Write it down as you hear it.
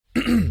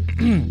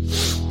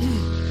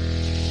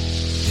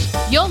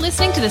You're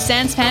listening to the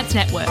Sans Pants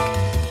Network.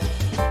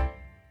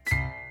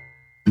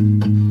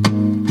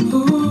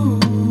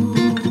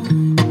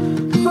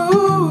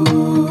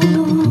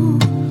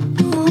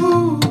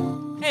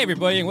 Hey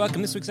everybody, and welcome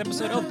to this week's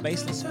episode of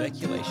Baseless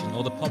Speculation,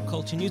 all the pop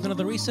culture news and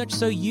other research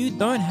so you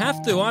don't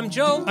have to. I'm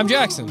Joel. I'm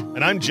Jackson.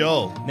 And I'm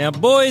Joel. Now,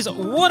 boys,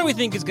 what do we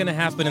think is going to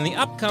happen in the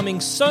upcoming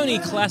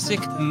Sony classic,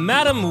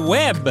 Madam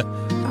Web?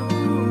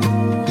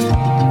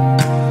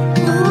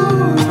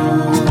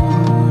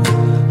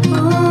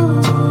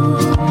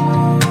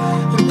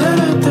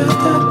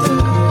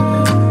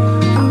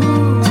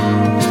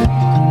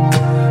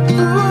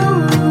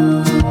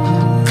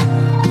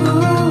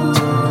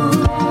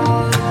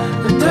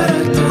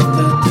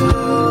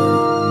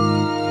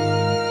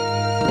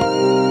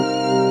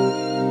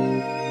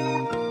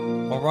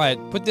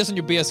 Put this on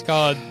your BS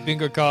card,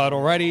 bingo card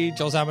already.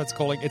 Joel Zammett's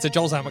calling. It's a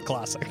Joel Zammett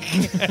classic.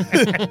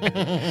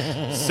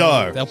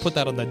 So, They'll put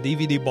that on the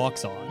DVD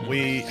box art.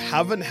 we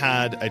haven't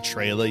had a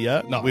trailer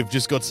yet. No. We've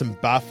just got some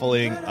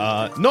baffling,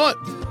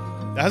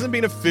 there hasn't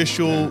been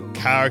official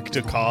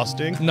character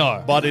casting.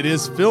 No. But it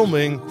is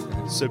filming,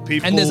 so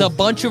people... And there's a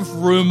bunch of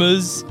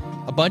rumors,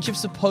 a bunch of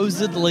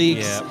supposed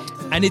leaks. Yeah.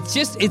 And I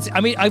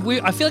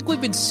feel like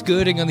we've been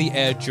skirting on the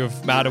edge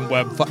of Madam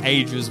Web for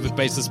ages with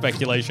baseless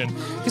speculation.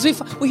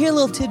 Because we hear a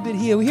little tidbit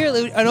here,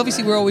 and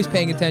obviously we're always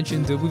paying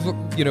attention to,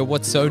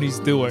 what Sony's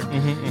doing.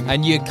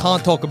 And you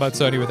can't talk about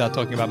Sony without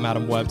talking about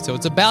Madam Web. So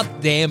it's about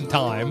damn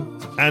time.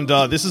 And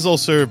this has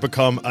also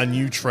become a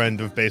new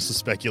trend of baseless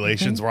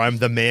speculations where I'm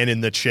the man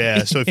in the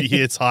chair. So if you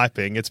hear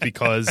typing, it's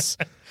because...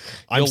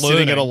 I'm You're sitting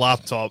learning. at a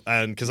laptop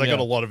and because I got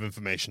Yeah. a lot of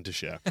information to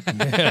share.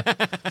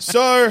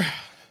 So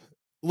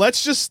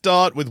let's just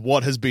start with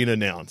what has been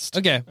announced.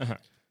 Okay.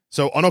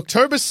 So on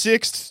October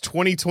 6th,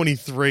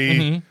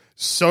 2023,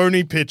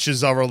 Sony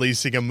Pictures are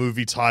releasing a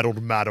movie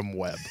titled Madam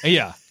Web.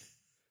 Yeah.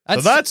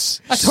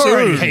 That's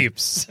already soon.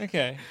 heaps.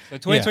 Okay, so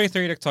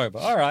 2023 in October.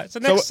 All right, so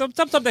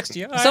sometime next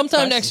year. All right,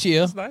 Sometime nice. next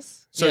year. That's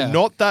nice. So Yeah.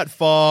 not that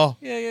far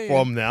Yeah.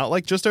 from now,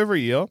 like just over a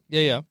year.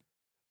 Yeah.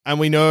 And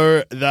we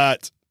know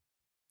that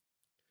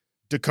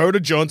Dakota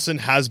Johnson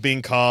has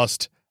been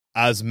cast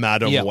as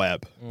Madam Yeah.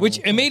 Web. Which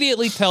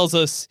immediately tells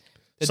us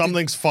that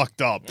Something's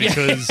fucked up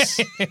because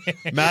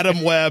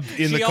Madam Web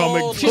in the She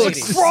comic old she's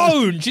lady. books,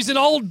 grown. She's an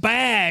old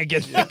bag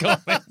in the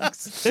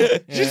comics.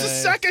 she's a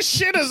sack of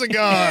shit as a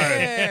guy.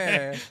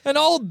 Yeah. An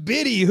old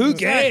biddy. Who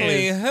Exactly.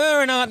 cares?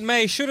 Her and Aunt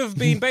May should have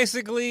been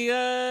basically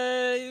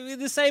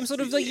the same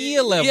sort of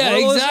year level. Yeah,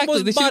 Almost- exactly.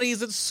 almost They should-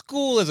 buddies at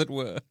school, as it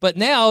were. But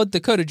now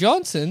Dakota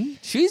Johnson,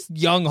 she's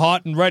young,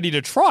 hot, and ready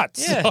to trot.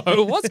 Yeah.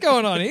 So what's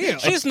going on here?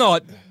 She's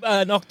not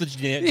an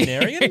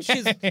octogenarian.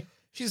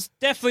 She's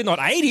definitely not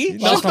 80.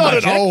 She's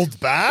not an old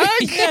bag.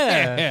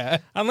 Yeah. Yeah.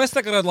 Unless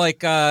they're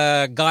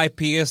gonna Guy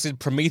Pearce in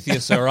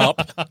Prometheus her up.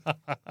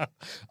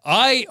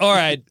 All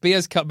right,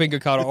 BS cut bingo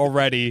card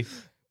already.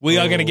 We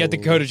are going to get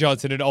Dakota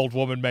Johnson in old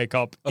woman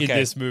makeup in Okay.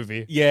 this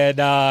movie. Yeah,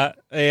 nah.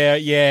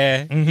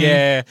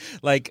 Yeah.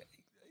 Like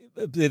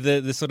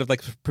the sort of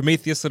like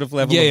Prometheus sort of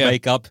level Yeah, of yeah.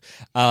 makeup.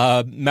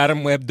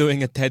 Madam Web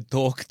doing a TED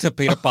talk to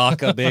Peter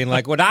Parker, being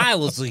like, "When I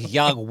was a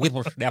young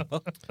whippersnapper,"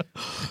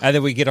 and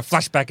then we get a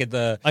flashback at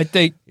the I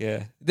think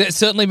that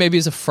certainly maybe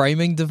as a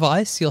framing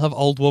device, you'll have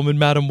old woman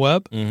Madam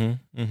Web. Or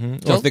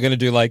if they're going to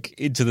do like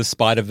into the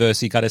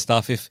Spider-Verse kind of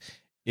stuff, if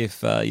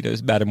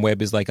Madam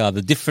Web is like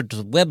the different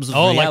webs of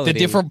reality. Like the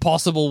different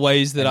possible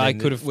ways that And I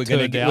then could have we're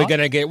gonna turned get,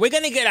 out. we're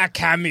gonna get a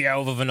cameo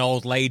of an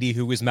old lady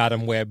who is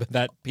Madam Web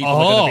that people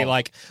are gonna be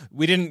like,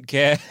 we didn't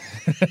care.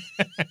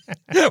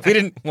 We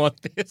didn't want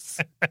this.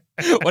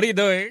 What are you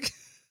doing?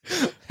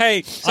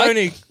 Hey,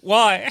 Sony,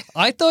 why?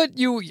 I thought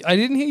I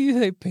didn't hear you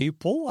say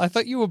people. I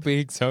thought you were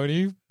being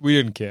Sony. We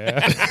didn't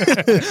care.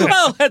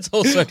 Well, that's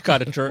also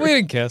kind of true. We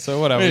didn't care, so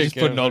whatever. We didn't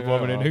Just put an care. old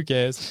woman in. Who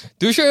cares?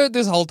 Dusha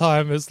this whole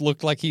time has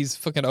looked like he's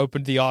fucking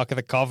opened the Ark of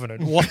the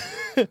Covenant. What?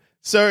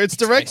 So it's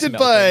directed Space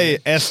by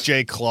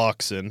S.J.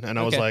 Clarkson, and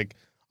I was Okay. like,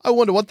 I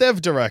wonder what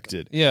they've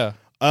directed. Yeah.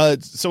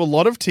 So a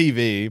lot of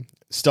TV,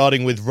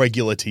 starting with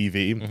regular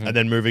TV, and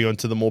then moving on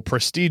to the more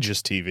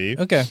prestigious TV.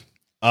 Okay.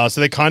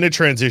 So they kind of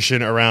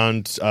transition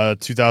around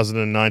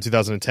 2009,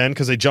 2010,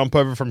 because they jump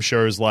over from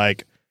shows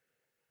like...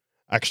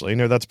 Actually,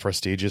 no, that's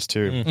prestigious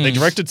too. They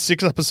directed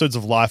 6 episodes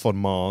of Life on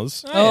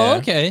Mars. Oh,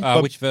 okay.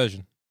 Which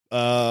version?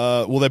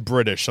 Well, they're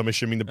British, so I'm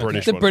assuming the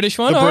British The one. British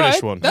one? The All British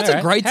right. one. That's All a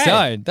right. great Hey.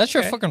 sign. That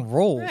sure Okay. fucking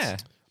rolls.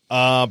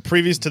 Yeah.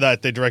 Previous to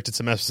that, they directed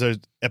some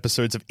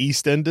episodes of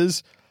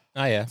EastEnders.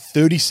 Oh, yeah.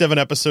 37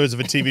 episodes of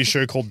a TV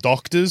show called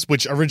Doctors,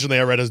 which originally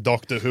I read as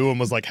Doctor Who and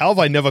was like, how have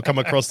I never come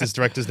across this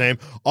director's name?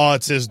 Oh,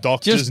 it says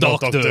Doctors, Just not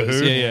Doctors. Doctor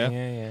Who.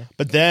 Yeah.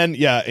 But then,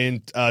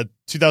 in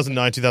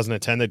 2009,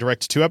 2010, they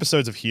directed 2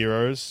 episodes of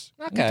Heroes,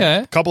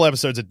 Okay. a couple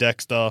episodes of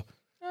Dexter,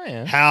 Oh,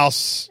 yeah.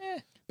 House,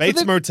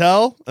 Bates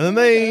Motel, and then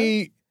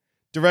they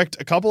direct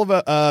a couple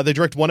of they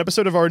direct 1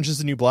 episode of Orange is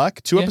the New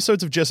Black, 2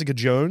 episodes of Jessica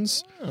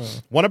Jones,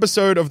 1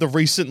 episode of the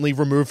recently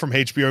removed from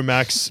HBO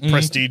Max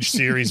prestige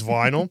series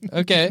Vinyl.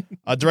 Okay.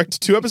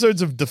 Directed 2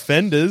 episodes of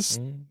Defenders.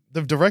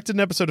 They've directed an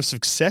episode of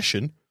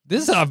Succession.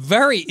 This is a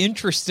very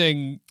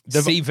interesting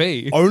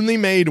CV. Only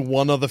made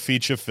one other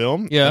feature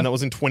film, Yeah. and that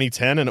was in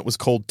 2010, and it was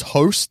called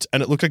Toast,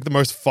 and it looked like the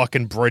most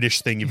fucking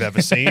British thing you've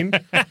ever seen.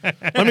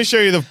 Let me show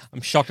you the...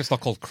 I'm shocked it's not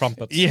called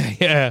Crumpets.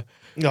 Yeah.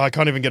 No, I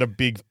can't even get a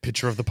big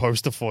picture of the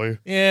poster for you.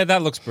 Yeah,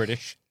 that looks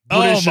British.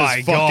 British oh my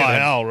as fucking God.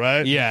 hell,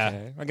 right? Yeah.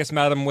 Okay. I guess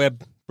Madam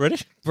Web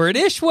British.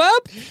 British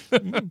web?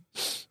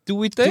 Do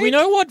we think? Do we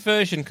know what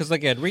version? Because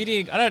again,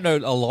 reading, I don't know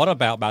a lot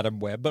about Madam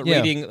Web, but Yeah.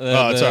 reading.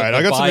 Oh, it's all right.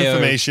 I got some bio-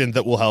 information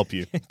that will help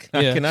you.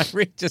 Can I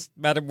read just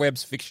Madam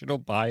Web's fictional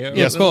bio?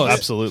 Yeah, of course.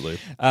 Absolutely.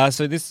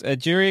 So this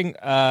during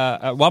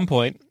at one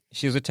point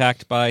she was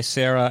attacked by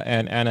Sarah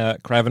and Anna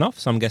Kravinoff,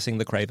 so I'm guessing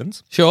the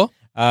Cravens, Sure.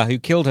 who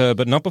killed her,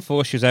 but not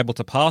before she was able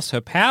to pass her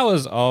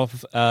powers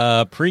of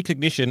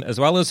precognition as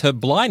well as her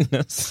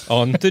blindness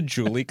on to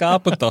Julie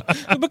Carpenter,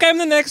 who became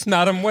the next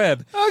Madam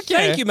Web. Okay.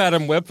 Thank you,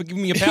 Madam Web, for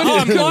giving me a power. Oh,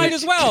 I'm blind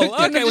as well. Couldn't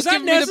Okay, have was just that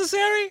given me the-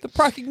 necessary? The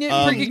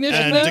precognition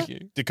And there?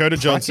 Dakota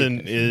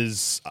Johnson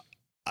is...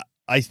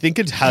 I think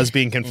it has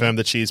been confirmed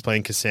that she is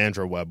playing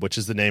Cassandra Webb, which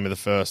is the name of the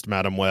first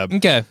Madam Web.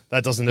 Okay.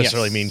 That doesn't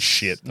necessarily Yes. mean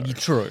shit, though.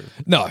 True.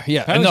 No,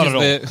 yeah, Apparently not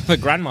she's at all. the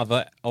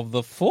grandmother of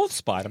the fourth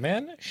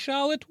Spider-Man,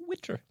 Charlotte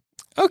Witter.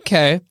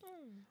 Okay.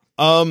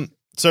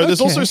 So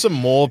there's Okay. also some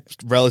more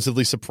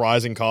relatively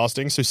surprising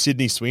casting. So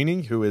Sydney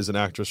Sweeney, who is an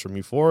actress from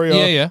Euphoria.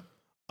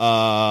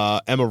 Yeah.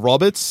 Emma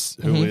Roberts,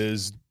 who Mhm.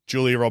 is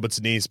Julia Roberts'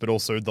 niece, but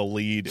also the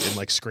lead in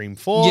like Scream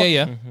 4.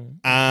 Yeah.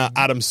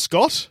 Adam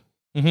Scott.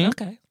 Mm-hmm.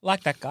 Okay,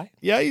 like that guy.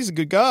 Yeah, he's a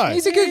good guy.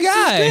 He's a good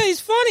guy. He's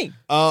funny.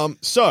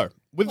 So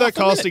with that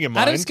casting in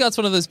mind, Adam Scott's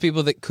one of those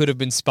people that could have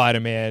been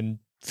Spider-Man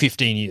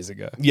 15 years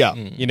ago. yeah.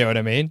 You know what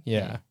I mean?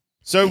 Yeah.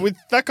 So with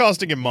that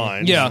casting in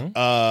mind,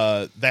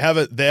 Yeah. they have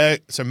it there.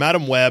 So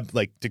Madam Web,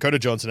 like Dakota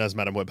Johnson as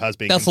Madam Web, has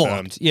been That's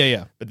confirmed. locked.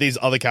 Yeah. But these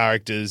other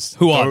characters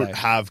Who are don't they?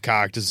 have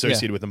characters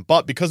associated with them.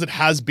 But because it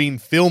has been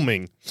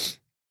filming,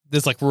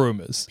 There's like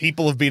rumors.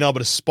 people have been able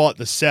to spot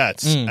the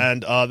sets,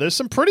 and there's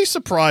some pretty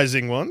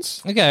surprising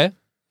ones. Okay.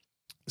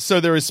 So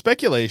there is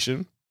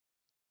speculation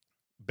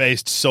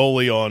based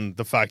solely on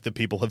the fact that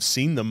people have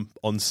seen them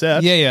on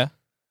set Yeah.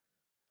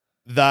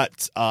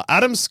 that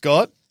Adam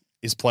Scott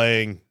is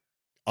playing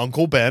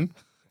Uncle Ben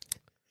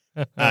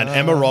and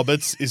Emma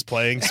Roberts is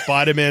playing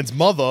Spider-Man's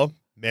mother,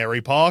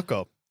 Mary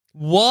Parker.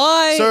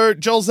 Why? So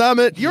Joel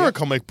Zammett, you're a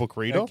comic book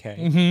reader. Okay.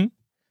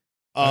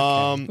 Mm-hmm.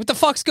 Um, What the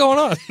fuck's going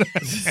on?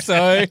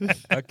 So,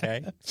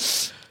 okay.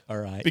 All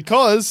right.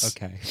 because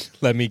Okay.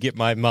 Let me get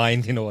my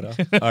mind in order.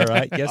 All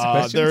right. Yes,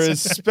 questions? there is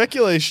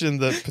speculation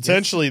that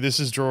potentially this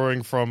is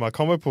drawing from a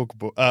comic book,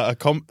 a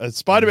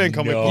Spider-Man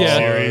comic book Yeah.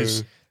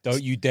 series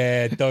Don't you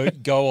dare.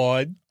 Don't go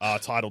on.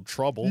 titled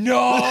Trouble.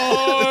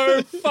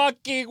 No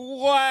fucking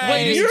way.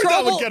 Wait, You is knew that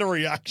Trouble- would get a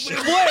reaction.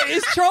 Wait,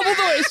 is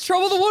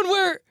Trouble the one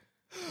where?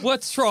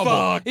 What's Trouble?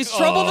 Fuck Is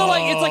Trouble the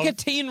like? It's like a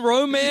teen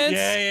romance.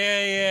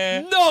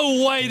 Yeah.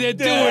 No way they're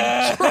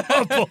doing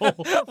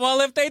Trouble.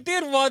 Well, if they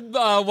did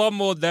one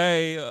more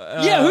day.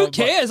 Yeah, who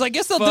cares? I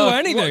guess they'll do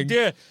anything.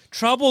 Yeah,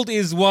 Troubled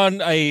is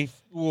one. It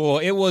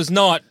was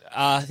not.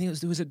 I think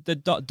it was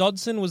the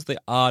Dodson was the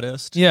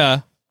artist.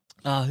 Yeah.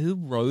 Who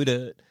wrote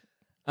it?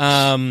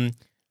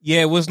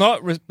 Yeah, it was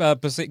not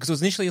because it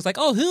was initially it's like,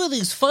 oh, who are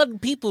these fun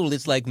people?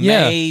 It's like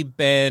Yeah. May,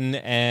 Ben,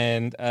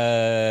 and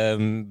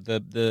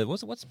the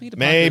what's Peter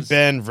May, Parker's?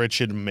 Ben,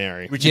 Richard, and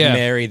Mary. Richard Yeah. and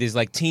Mary. There's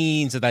like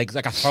teens and like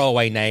a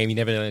throwaway name. You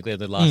never know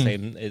the last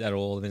name at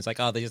all. And it's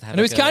like, oh, they just have. And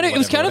it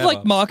was kind of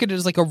like marketed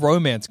as like a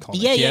romance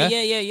comic.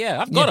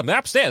 Yeah. I've got them. They're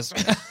upstairs.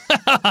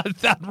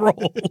 That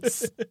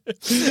rolls.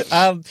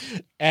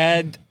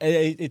 And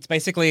it's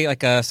basically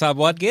like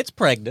someone gets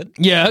pregnant.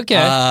 Yeah.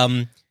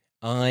 Okay.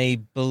 I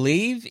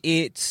believe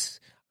it's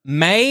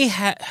May.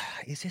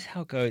 Is this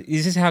how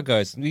it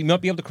goes? You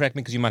might be able to correct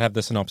me because you might have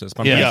the synopsis.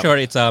 But I'm Yeah.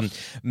 pretty sure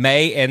it's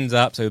May ends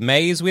up. So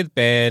May is with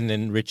Ben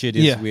and Richard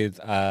is Yeah.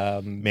 with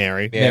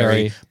Mary.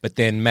 Mary. But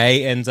then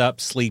May ends up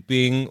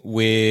sleeping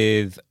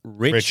with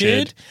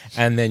Richard.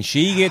 And then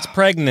she gets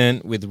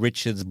pregnant with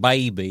Richard's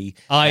baby,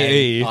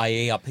 i.e.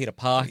 i.e. Peter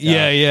Parker.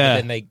 Yeah.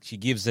 And then she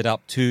gives it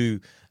up to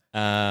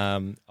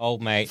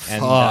old mate,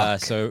 and Fuck.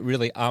 so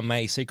really Aunt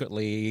May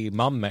secretly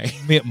Mum May.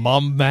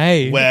 Mom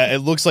May. Where it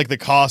looks like the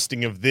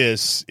casting of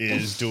this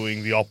is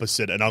doing the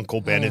opposite, and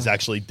Uncle Ben is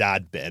actually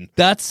Dad Ben.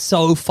 That's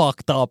so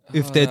fucked up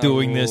if they're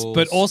doing this,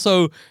 but rules.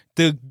 also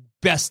the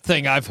best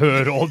thing I've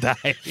heard all day.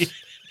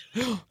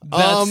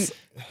 That's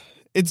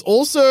It's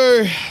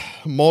also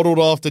modeled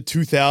after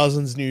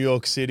 2000s New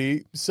York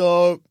City,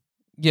 so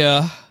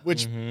yeah.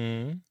 which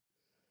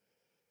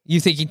You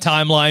thinking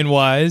timeline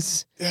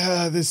wise?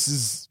 this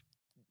is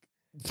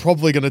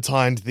probably going to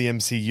tie into the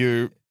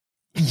MCU.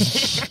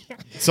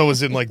 So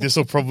as in, like, this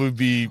will probably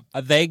be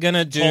Are they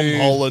gonna do? Tom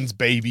Holland's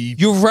baby.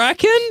 You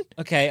reckon?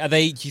 Okay, do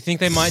you think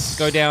they might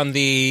go down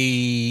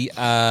the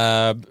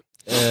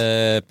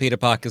Peter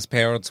Parker's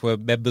parents were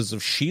members of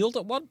S.H.I.E.L.D.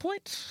 at one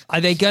point?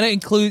 Are they going to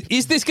include?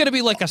 Is this going to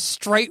be like a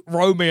straight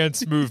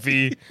romance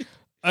movie?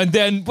 And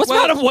then what's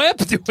Well- Madam Web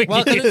doing?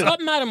 Well, here? it's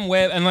got Madam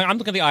Web, and like, I'm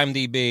looking at the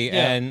IMDb,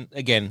 Yeah. and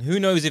again, who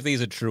knows if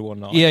these are true or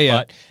not? Yeah.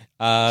 But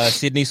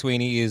Sydney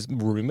Sweeney is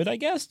rumored, I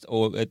guess,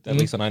 or at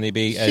least on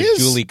IMDb, as Yes.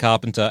 Julie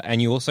Carpenter,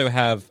 and you also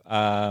have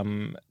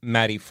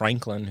Maddie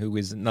Franklin, who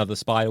is another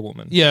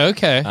Spider-Woman. Yeah,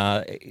 okay.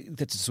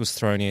 That just was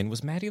thrown in.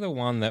 Was Maddie the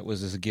one that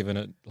was just given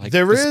it like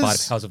There the is- Spider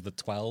because of the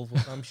 12 or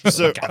something? She was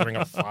So- like gathering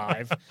of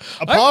 5.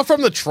 Apart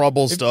from the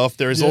trouble stuff,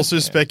 there is also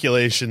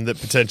speculation that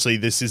potentially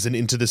this is an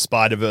Into the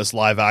Spider-Verse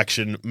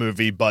live-action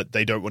movie, but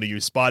they don't want to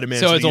use Spider-Man,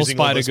 so they're it's all using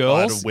the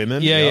Spider-Girls?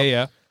 Spider-Women. Yeah,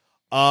 Yep.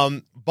 yeah.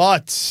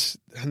 But,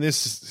 and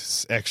this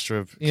is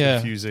extra Yeah.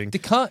 confusing. The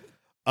cut.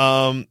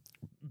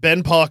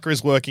 Ben Parker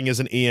is working as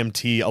an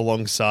EMT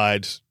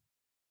alongside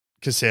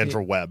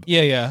Cassandra Webb,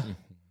 Yeah, yeah.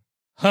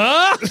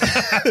 Huh?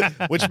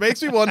 which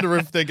makes me wonder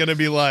if they're going to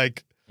be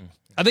like,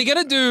 Are they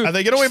gonna do? Are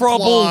they gonna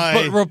trouble imply-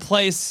 but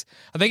replace?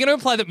 Are they gonna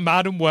imply that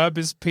Madam Web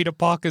is Peter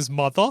Parker's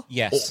mother?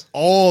 Yes.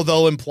 or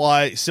they'll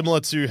imply,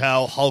 similar to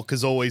how Hulk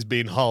has always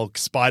been Hulk,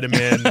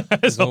 Spider-Man.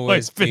 Has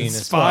always been a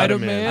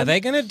Spider-Man. Are they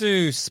going to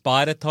do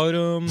spider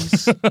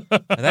totems?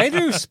 Are they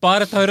do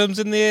spider totems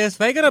in this?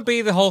 Are they going to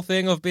be the whole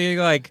thing of being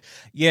like,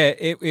 yeah,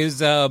 it is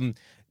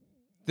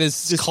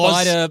There's the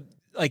cos- spider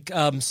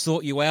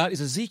sort you out?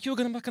 Is Ezekiel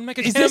going to make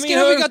a Is cameo? this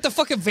gonna? We got the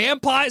fucking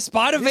vampire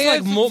spider This is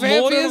like vampires.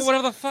 Mortal,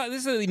 whatever the fuck.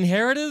 This is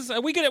Inheritors. Are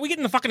we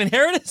getting the fucking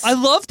Inheritors? I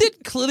loved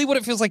it. Clearly, what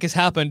it feels like has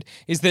happened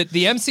is that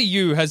the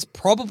MCU has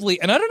probably,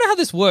 and I don't know how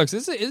this works.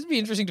 This would be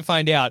interesting to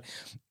find out.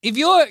 If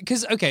you're,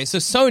 because okay, so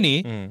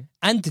Sony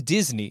and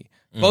Disney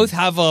both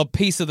have a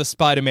piece of the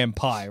Spider-Man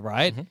pie,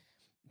 right?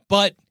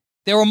 But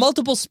there are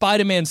multiple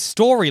Spider-Man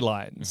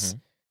storylines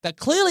that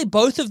clearly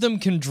both of them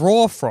can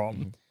draw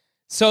from.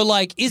 So,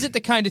 like, is it the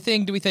kind of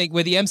thing, do we think,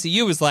 where the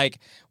MCU is like,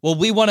 well,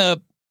 we want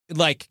to,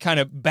 like, kind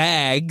of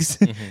bags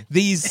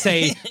these,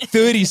 say,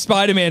 30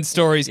 Spider-Man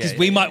stories because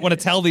we might want to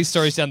tell these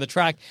stories down the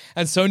track,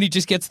 and Sony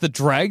just gets the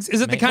dregs?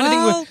 Is it the kind of thing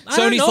where I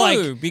don't Sony's know,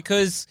 like,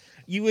 because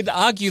you would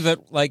argue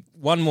that like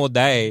One More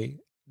Day,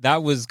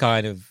 that was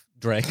kind of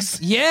dregs.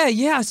 yeah,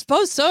 I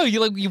suppose so.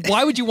 You're like,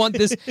 why would you want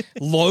this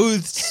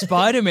loathed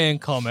Spider-Man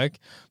comic?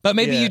 But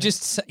maybe Yeah. you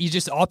just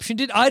optioned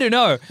it. I don't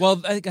know. Well,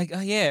 or it's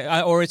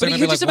But gonna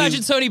you be just like,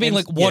 imagine Sony being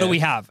like, "What do we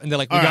have?" And they're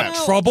like, "We got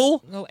right.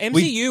 Trouble." Well,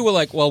 MCU were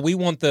like, well, we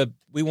want the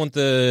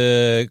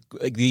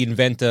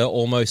inventor,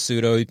 almost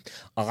pseudo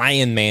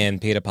Iron Man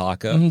Peter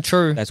Parker.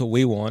 True. That's what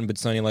we want. But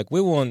Sony like,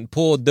 we want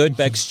poor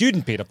dirtbag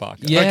student Peter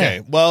Parker. Yeah.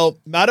 Okay, well,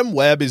 Madam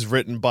Web is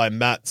written by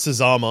Matt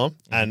Sazama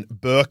and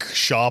Burke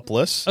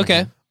Sharpless.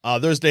 Okay.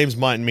 Those names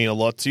might mean a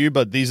lot to you,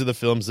 but these are the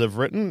films they've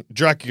written.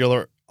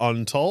 Dracula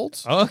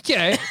Untold.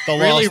 Okay. The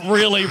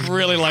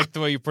really like the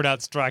way you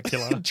pronounce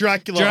Dracula.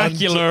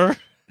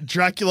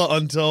 Dracula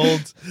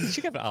Untold. You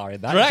should have an R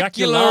in that.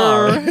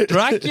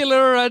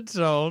 Dracula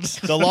Untold.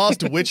 The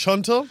Last Witch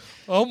Hunter.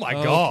 Oh my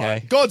god.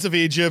 Okay. Gods of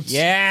Egypt.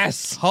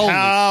 Yes. Holy.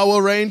 Power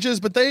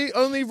Rangers, but they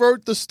only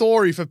wrote the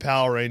story for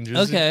Power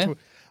Rangers. Okay.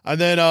 And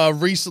then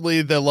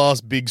recently their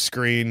last big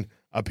screen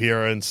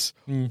appearance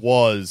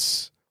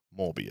was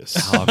Morbius.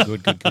 Oh,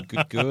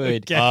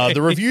 good.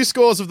 The review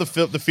scores of the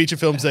feature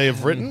films they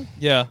have written.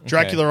 Yeah.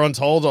 Dracula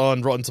Untold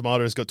on Rotten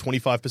Tomatoes got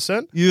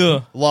 25%.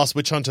 Yeah. Last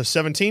Witch Hunter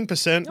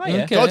 17%. Oh,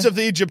 yeah. Okay. Gods of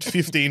the Egypt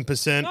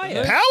 15%. Oh,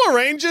 yeah. Power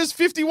Rangers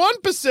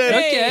 51%.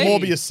 Okay.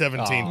 Morbius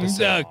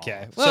 17%.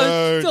 Okay. Well,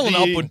 So still an the-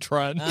 upward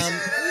trend.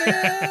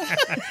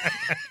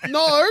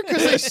 No,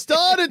 because they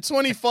started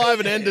 25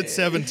 and ended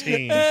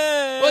 17.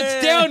 Well,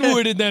 it's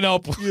downward and then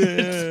upward.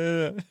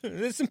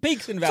 There's some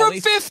peaks and From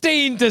valleys.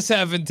 15 to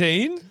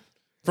 17.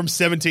 From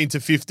 17 to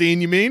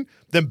 15, you mean?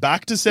 Then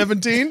back to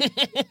 17?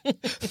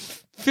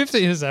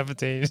 15 to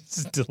 17 is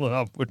still an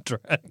upward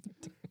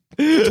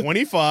trend.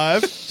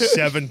 25,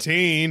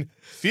 17,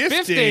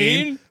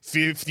 15,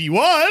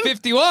 51,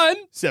 51,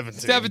 17.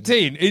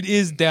 17. It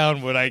is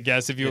downward, I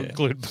guess, if you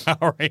include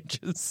Power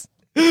Rangers.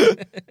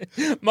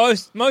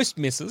 Most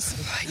misses.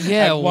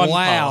 Yeah, At one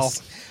wow.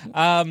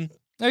 pass.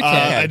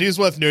 Okay. It is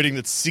worth noting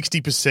that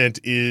 60%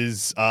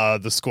 is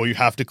the score you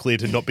have to clear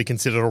to not be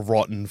considered a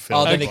rotten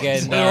film. Oh, then Okay.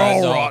 again, They're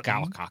all no,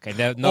 rotten. okay,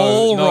 no,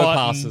 All no rotten.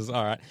 passes.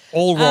 All right,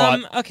 All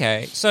right.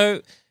 Okay,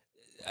 so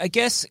I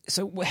guess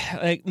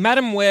like,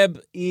 Madam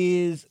Web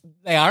they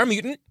are a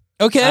mutant.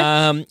 Okay.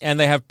 And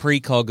they have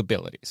precog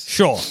abilities.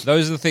 Sure.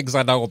 Those are the things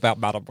I know about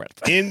Madam Web.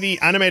 In the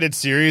animated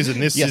series,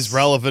 and this Yes. is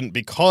relevant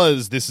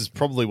because this is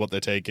probably what they're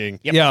taking,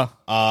 Yeah.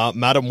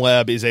 Madam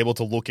Web is able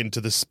to look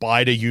into the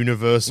spider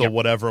universe or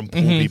whatever and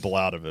pull people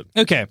out of it.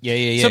 Okay. Yeah. So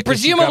 'cause she grabs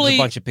presumably a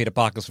bunch of Peter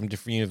Parkers from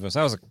different universes.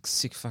 That was a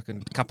sick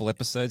fucking couple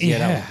episodes. Yeah,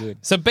 that was good.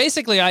 So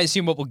basically, I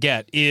assume what we'll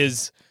get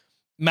is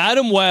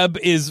Madam Web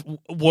is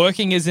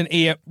working as an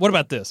What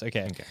about this?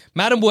 Okay.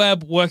 Madam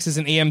Web works as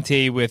an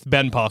EMT with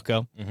Ben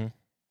Parker.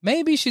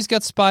 Maybe she's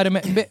got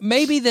Spider-Man.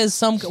 Maybe there's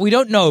some. We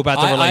don't know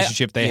about the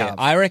relationship they have.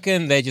 I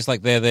reckon they're just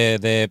like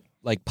they're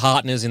like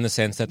partners in the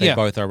sense that they Yeah.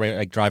 both are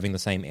like driving the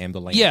same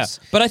ambulance. Yeah,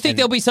 but I think And-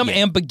 there'll be some yeah.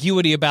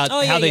 ambiguity about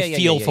how they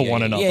feel for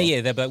one another.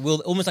 Yeah. But will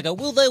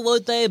they,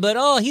 won't they?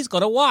 But he's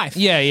got a wife.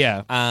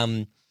 Yeah.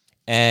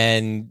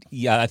 And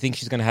I think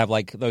she's going to have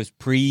like those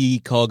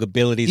precog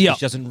abilities. Yeah. But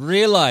she doesn't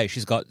realize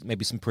she's got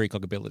maybe some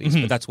precog abilities,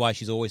 but that's why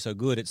she's always so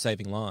good at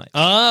saving lives.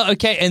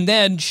 Okay, and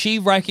then she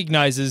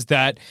recognizes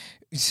that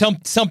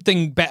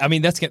something. I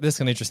mean, that's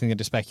an interesting thing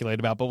to speculate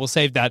about, but we'll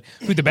save that.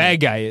 Who the bad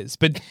guy is,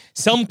 but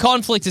some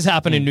conflict has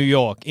happened in New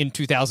York in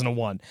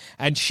 2001,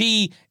 and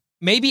she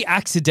maybe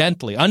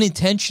accidentally,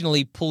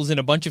 unintentionally pulls in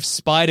a bunch of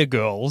Spider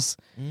Girls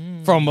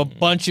from a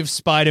bunch of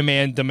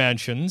Spider-Man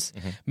dimensions.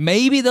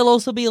 Maybe there'll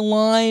also be a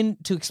line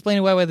to explain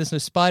away why there's no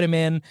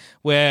Spider-Man,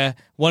 where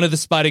one of the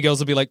Spider Girls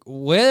will be like,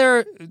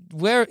 where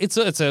it's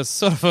a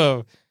sort of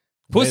a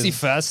pussy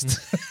fest.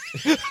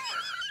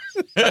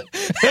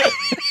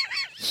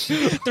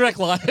 Direct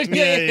line.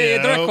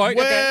 Direct quote.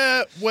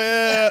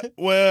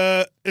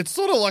 Where it's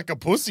sort of like a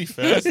pussy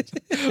fest.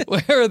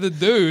 Where are the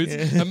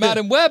dudes? And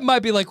Madam Web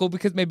might be like, well,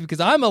 because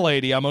I'm a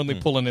lady, I'm only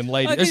pulling in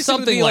ladies. Or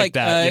something like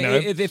that, you know?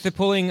 If they're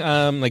pulling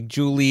like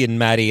Julie and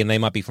Maddie, and they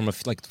might be from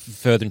like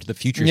further into the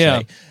future,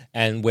 say,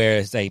 and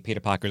where, say,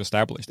 Peter Parker is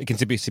established, it can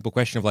be a simple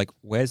question of like,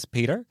 where's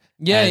Peter?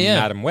 Yeah, and yeah.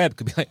 Madam Web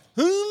could be like,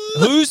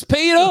 who's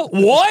Peter?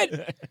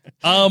 What?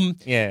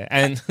 Yeah,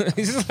 and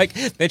it's just like,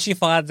 then she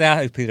finds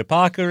out who Peter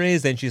Parker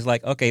is, then she's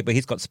like, okay, but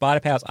he's got spider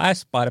powers, I have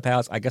spider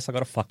powers, I guess I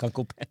gotta fuck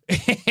Uncle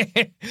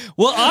Ben.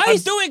 Well, I'm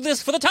doing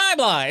this for the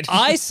timeline.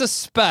 I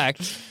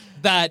suspect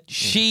that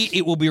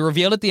it will be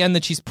revealed at the end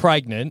that she's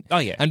pregnant. Oh,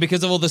 yeah. And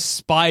because of all the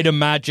spider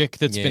magic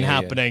that's been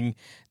happening,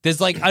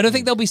 there's like, I don't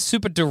think they'll be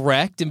super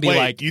direct and be Wait,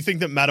 like, you think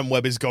that Madam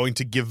Web is going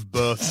to give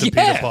birth to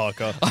Peter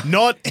Parker?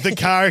 Not the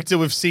character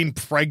we've seen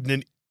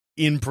pregnant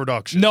in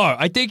production. no,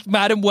 I think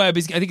Madam Web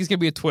I think it's going to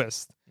be a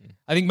twist.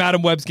 I think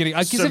Madam Web's getting,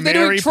 because So if they're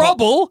doing Mary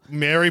trouble.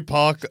 Mary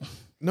Parker.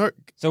 No,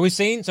 So we've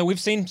seen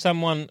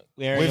someone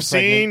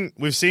wearing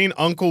we've seen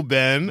Uncle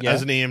Ben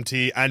as an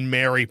EMT and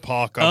Mary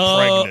Parker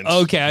Oh,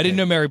 pregnant. okay. I didn't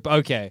know Mary.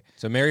 Okay.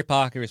 So Mary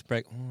Parker is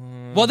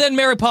pregnant. Well, then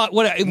Mary Parker.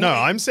 No,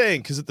 I'm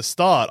saying because at the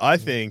start, I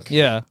think,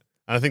 Yeah.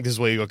 and I think this is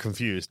where you got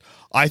confused.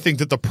 I think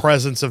that the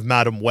presence of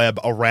Madam Web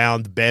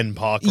around Ben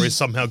Parker is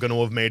somehow going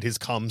to have made his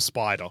cum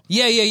spider.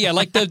 Yeah.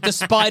 Like the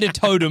spider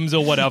totems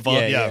or whatever.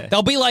 Yeah.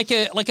 They'll be like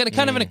a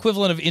kind of an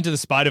equivalent of Into the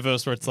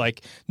Spider-Verse, where it's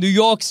like New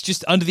York's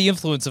just under the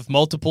influence of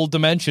multiple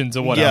dimensions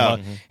or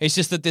whatever. Yeah. It's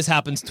just that this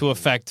happens to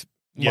affect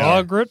Yeah.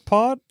 Margaret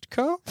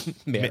Parker,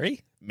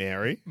 Mary?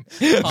 Mary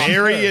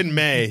and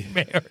May.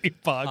 Mary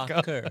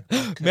Parker, Parker.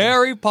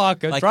 Mary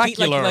Parker, Like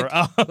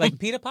Dracula. like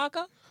Peter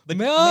Parker?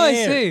 I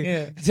see.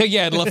 Yeah. So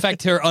yeah, it'll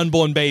affect her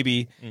unborn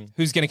baby,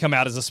 who's going to come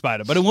out as a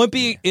spider. But it won't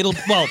be. It'll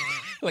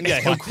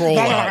He'll crawl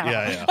out.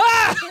 Yeah.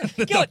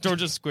 the doctor will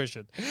just squish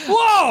it.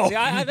 Whoa!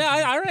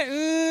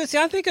 See,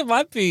 I think it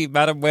might be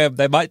Madam Web.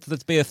 They might throw a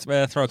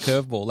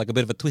curveball, like a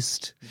bit of a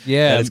twist.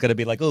 Yeah. And it's going to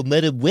be like, oh,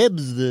 Madam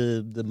Web's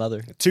the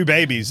mother. Two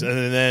babies,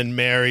 and then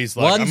Mary's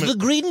like, One's the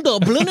Green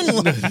Goblin and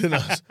one.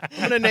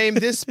 I'm going to name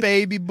this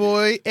baby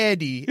boy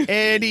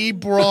Eddie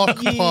Brock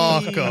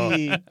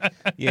Parker.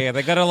 Yeah,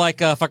 they got to like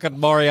fucking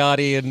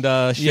Moriarty and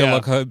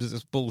Sherlock Holmes.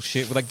 This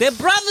bullshit. We're like, they're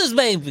brothers,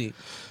 baby.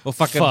 Or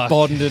fucking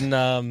Bond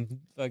and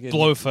fucking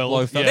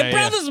Blofeld. Yeah, they're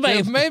brothers, baby.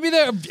 Yeah, maybe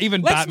they're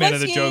even Batman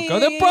and the Joker.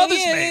 They're brothers,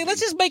 baby.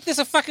 Let's just make this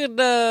a fucking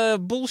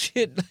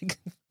bullshit.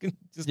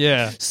 Just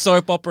Yeah.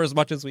 soap opera as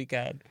much as we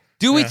can.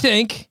 Do we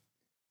think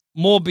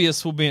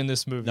Morbius will be in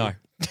this movie? No.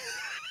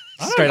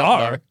 Straight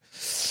up.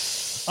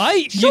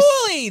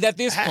 Surely at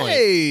this point.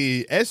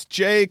 Hey,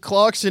 S.J.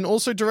 Clarkson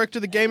also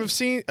directed the Game of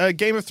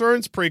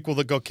Thrones prequel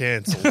that got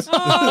cancelled.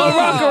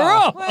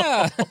 Rock.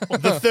 Yeah.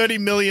 The $30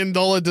 million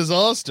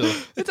disaster.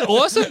 It's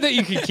awesome that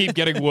you can keep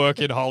getting work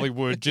in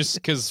Hollywood just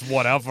because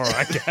whatever,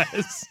 I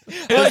guess.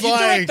 It's You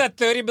like, direct that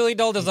 $30 million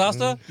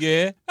disaster?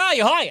 Yeah. Ah,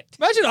 you hired.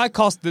 Imagine I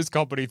cost this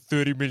company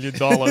 $30 million.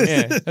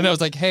 And I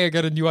was like, hey, I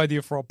got a new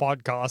idea for a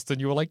podcast.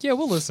 And you were like, yeah,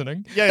 we're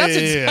listening. That's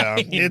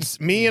insane. It's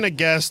me and a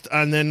guest,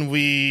 and then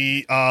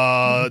we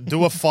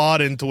do a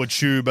fart into a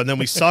tube, and then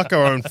we suck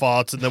our own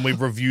farts, and then we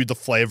review the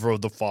flavor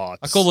of the farts.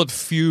 I call it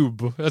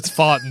Fube. That's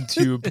fart and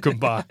tube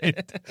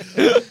combined.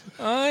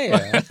 Oh,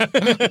 yeah.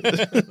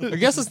 I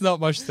guess it's not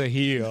much to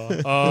hear.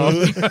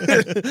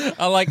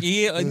 I like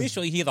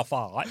initially hear the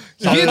fart.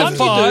 hear the Sometimes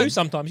fart. you do,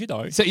 sometimes you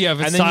don't. So, yeah, if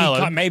it's and then silent.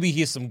 you can maybe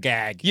hear some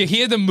gag. You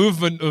hear the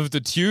movement of the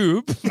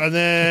tube. And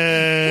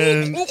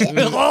then...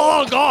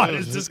 Oh, God,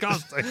 it's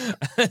disgusting.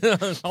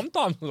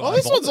 Sometimes. Oh,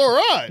 this one's all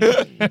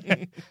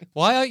right.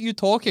 Why aren't you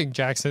talking,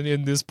 Jackson,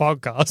 in this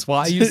podcast?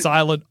 Why are you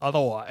silent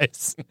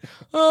otherwise?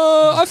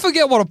 I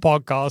forget what a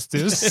podcast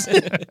is.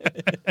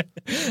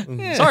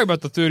 Sorry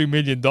about the $30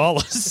 million.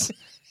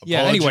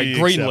 Yeah, anyway,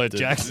 Apology greenlit,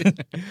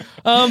 accepted.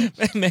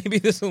 Jackson. Maybe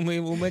this will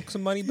mean we'll make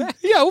some money back.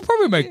 Yeah, we'll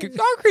probably make it.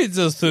 I'll create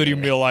this 30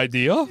 mil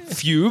idea.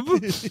 Fube.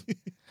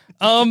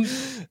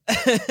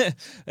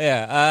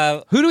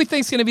 Who do we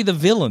think's going to be the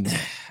villain?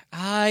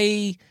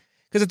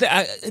 Because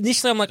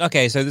initially I'm like,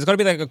 okay, so there's got to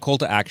be like a call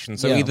to action.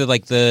 So Yeah. either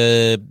like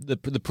the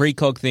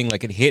precog thing,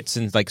 like it hits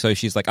and like so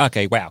she's like,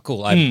 okay, wow,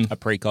 cool, I'm a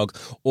precog,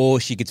 or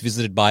she gets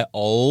visited by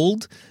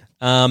old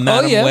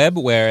Madam Web,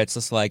 where it's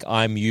just like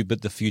I'm you,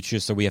 but the future,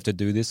 so we have to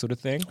do this sort of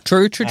thing.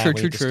 True. We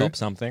need to stop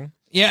something.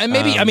 Yeah, and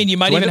maybe, I mean, you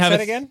might Do even I have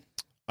that it again.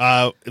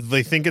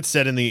 They think it's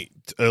set in the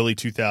early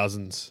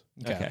 2000s.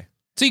 Okay.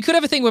 So you could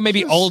have a thing where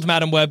maybe old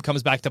Madam Web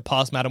comes back to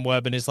past Madam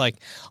Web and is like,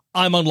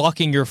 I'm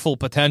unlocking your full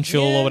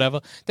potential or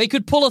whatever. They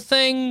could pull a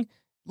thing.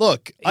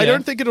 Look, I Yeah.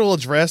 don't think it'll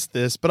address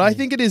this, but I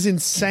think it is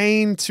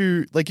insane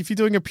to, like, if you're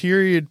doing a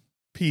period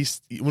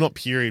piece, well, not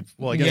period,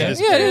 well, I guess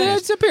it is period piece.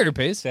 It's a period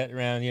piece. Set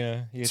around,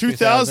 year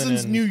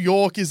 2000s and- New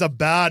York is a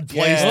bad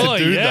place Yeah. to Oh,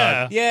 do yeah.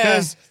 that. Yeah.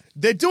 Because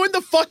they're doing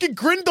the fucking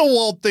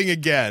Grindelwald thing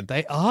again.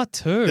 They are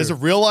too. There's a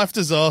real life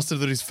disaster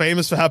that is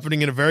famous for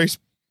happening in a very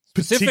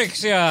specific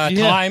Yeah.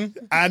 time.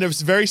 and a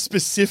very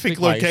specific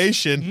Place.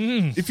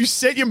 location. If you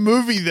set your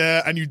movie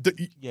there and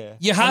Yeah.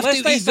 You have Unless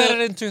to they either- set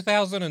it in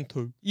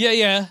 2002.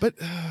 Yeah. but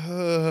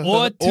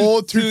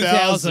Or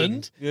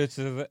 2000. Yeah,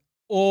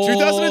 or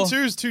 2002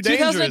 is too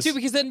dangerous. 2002,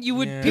 because then you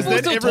would Yeah. people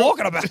would Then still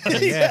talking about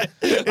it. Yeah.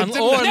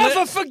 Or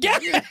Never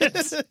forget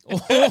it.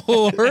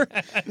 or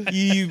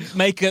you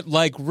make it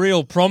like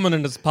real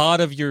prominent as part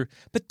of your.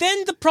 But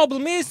then the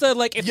problem is that,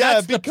 like, if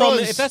Yeah,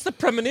 because- if that's the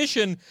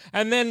premonition,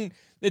 and then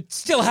it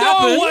still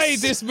happens. No way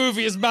this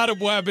movie is Madam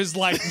Web is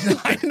like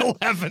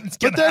 9/11's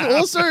But then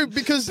also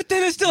because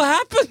Then it still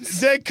happens.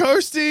 they're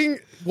coasting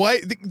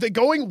they're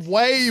going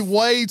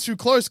way too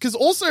close. Because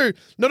also,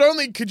 not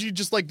only could you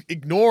just like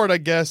ignore it, I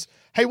guess.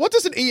 Hey, what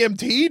does an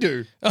EMT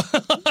do?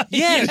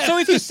 Yeah. So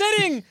if you're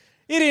setting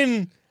it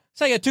in,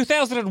 say, a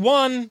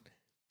 2001,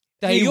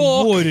 They New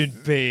York,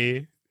 wouldn't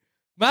be.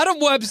 Madam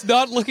Web's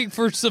not looking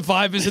for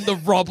survivors in the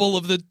rubble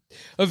of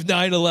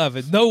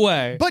 9/11. No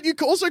way. But you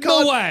also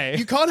can't. way.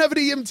 You can't have an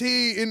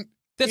EMT in.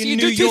 That's in you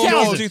New do York.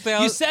 2000.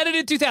 2000. You set it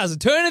in 2000.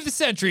 Turn of the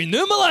century,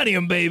 new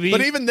millennium, baby.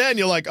 But even then,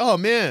 you're like, oh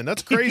man,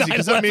 that's crazy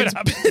because that 9/11 means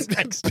happens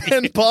next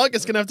Ben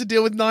Parker's gonna have to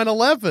deal with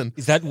 9/11.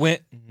 is that when?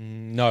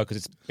 No, because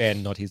it's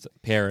Ben, not his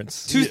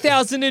parents.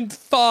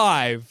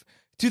 2005,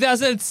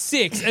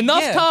 2006.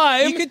 Enough Yeah.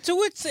 time. You could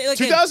do it. Say, like,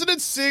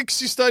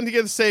 2006, you're starting to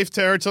get safe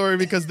territory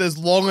because there's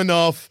long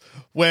enough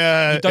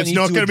where You don't it's need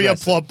not to going to be a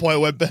address plot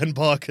point where Ben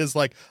Parker's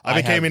like, I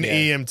became have, an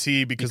yeah.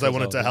 EMT because I Because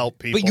wanted of to it. help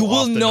people. But you will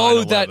after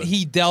know 9/11. that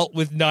he dealt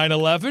with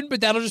 9/11,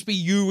 but that'll just be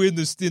you in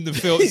the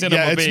film cinema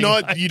Yeah, it's being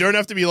not. like, You don't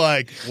have to be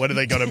like, when are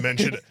they going to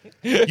mention it?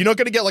 You're not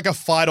going to get like a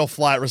fight or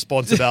flight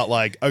response about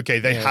like, okay,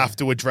 they have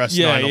to address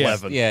Yeah,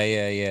 9/11.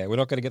 Yeah. We're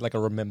not going to get like a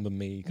remember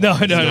me. No.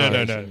 kind of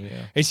situation, yeah.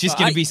 It's just But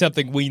going I- to be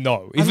something we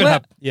know. If it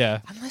Unless- yeah.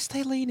 Unless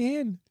they lean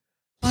in.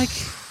 Like,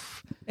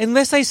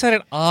 unless they said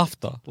it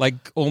after, like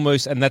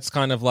almost, and that's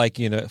kind of like,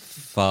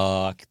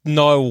 fuck,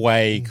 no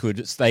way could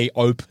they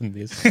open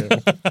this film.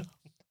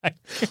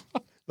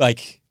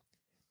 Like,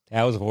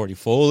 towers have already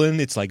fallen.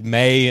 It's like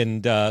May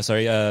and,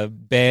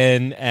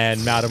 Ben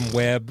and Madam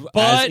Web as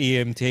But-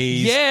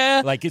 EMTs.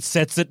 Yeah. Like, it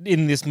sets it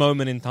in this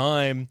moment in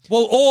time.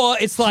 Well, or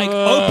it's like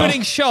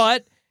opening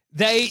shot.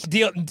 They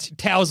deal.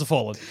 Towers have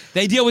fallen.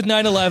 They deal with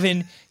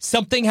 9/11.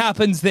 Something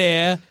happens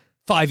there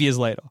 5 years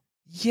later.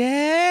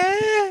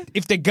 Yeah.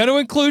 If they're going to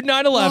include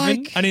 9/11,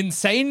 Like- an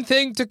insane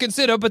thing to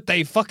consider, but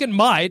they fucking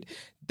might.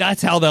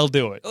 That's how they'll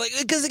do it. Like,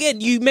 because again,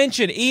 you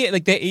mentioned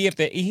if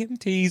they're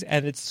EMTs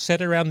and it's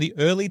set around the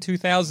early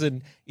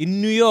 2000s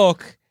in New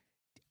York.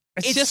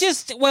 It's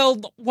just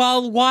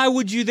why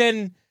would you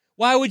then?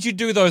 Why would you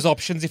do those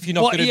options if you're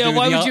not going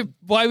to do?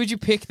 Why would you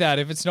pick that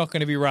if it's not going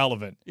to be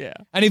relevant? Yeah,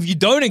 And if you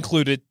don't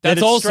include it, Then that's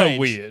it's also strange.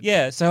 weird.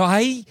 Yeah, so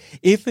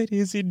if it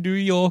is in New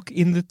York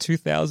in the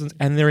 2000s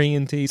and they're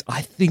EMTs,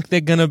 I think they're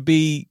going to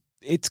be.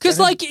 It's Because,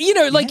 gonna-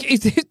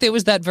 there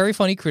was that very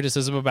funny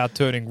criticism about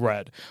Turning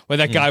Red, where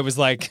that guy was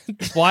like,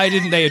 why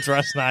didn't they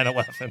address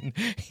 9/11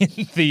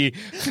 in the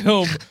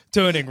film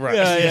Turning Red?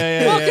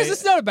 Yeah, Well, because yeah.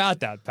 it's not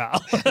about that,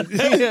 pal.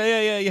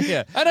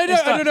 yeah. And I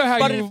don't know how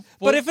but you...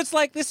 but if it's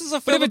like this is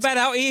a film if it's- about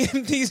how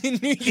EMTs in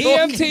New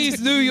York. EMTs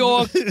New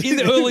York in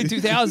the early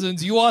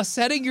 2000s, you are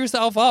setting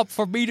yourself up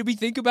for me to be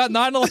thinking about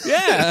 9/11.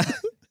 Yeah,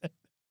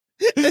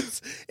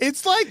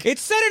 It's like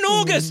it's set in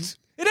August.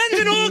 It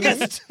ends in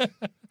August.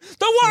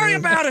 Don't worry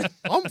about it.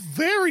 I'm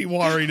very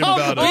worried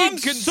about it. I'm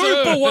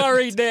super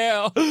worried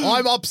now.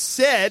 I'm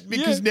upset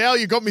because now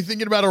you got me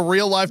thinking about a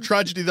real life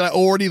tragedy that I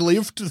already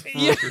lived through.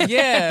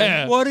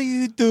 Yeah. What are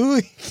you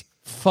doing?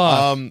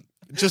 Fuck.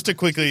 Just to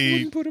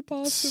quickly, Put it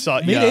past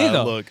Me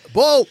neither. look.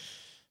 Well,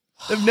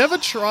 they've never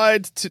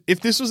tried to.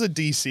 If this was a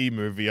DC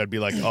movie, I'd be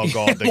like, oh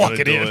god, they're Lock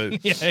gonna it do in.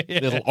 it. Yeah.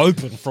 It'll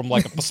open from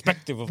like a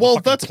perspective of Well, a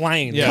fucking that's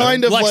plane. Yeah.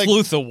 kind of Lex like-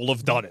 Luthor will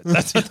have done it.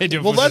 That's what they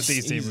do Well, for the that's-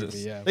 DC Jesus. movie.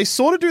 Yeah. They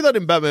sort of do that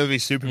in Batman v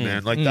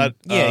Superman, like that.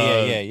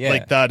 Yeah.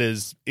 Like that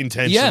is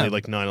intentionally Yeah.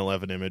 like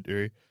 9/11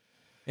 imagery.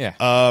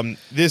 Yeah.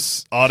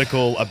 This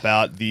article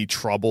about the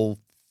trouble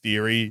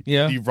theory,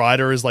 Yeah. the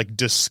writer is like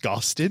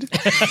disgusted.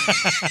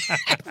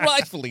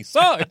 Rightfully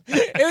so.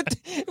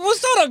 It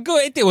was not a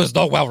good. It was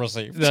not well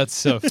received. That's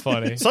so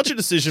funny. Such a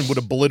decision would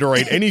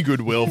obliterate any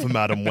goodwill for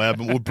Madam Web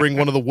and would bring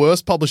one of the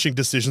worst publishing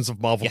decisions of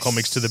Marvel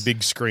Comics to the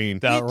big screen.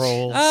 That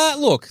role.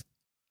 Look,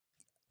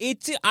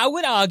 I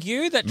would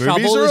argue that Movies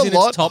Trouble are is a in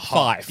lot its top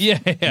hard. 5.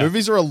 Yeah.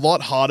 Movies are a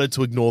lot harder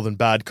to ignore than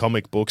bad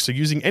comic books, so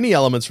using any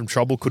elements from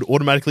Trouble could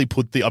automatically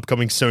put the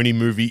upcoming Sony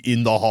movie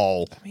in the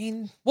hole. I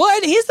mean, Well,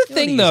 and here's the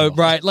only thing, use though, one.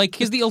 right? Like,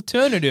 because the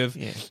alternative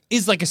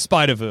is like a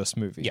Spider-Verse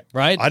movie,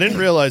 right? I didn't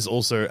realize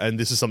also, and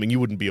this is something you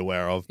wouldn't be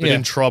aware of, but Yeah.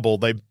 in Trouble,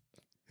 they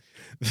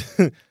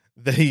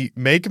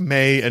make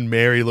May and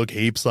Mary look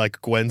heaps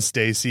like Gwen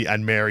Stacy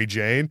and Mary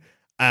Jane,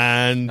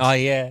 and oh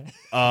yeah.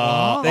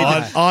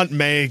 Aunt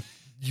May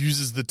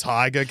uses the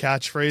tiger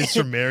catchphrase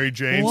from Mary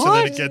Jane, so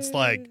that it gets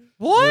like,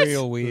 What?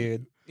 Real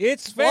weird.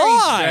 It's very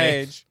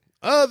Why? strange.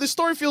 this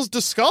story feels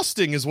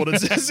disgusting, is what it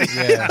says.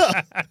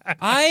 Yeah.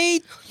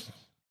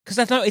 Because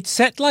I know it's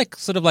set like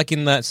sort of like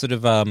in that sort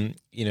of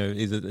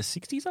is it the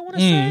 60s? I want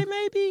to say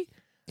maybe.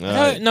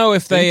 I don't know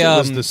if they. it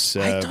was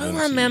the I don't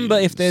remember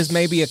if there's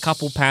maybe a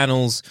couple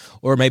panels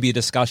or maybe a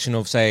discussion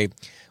of say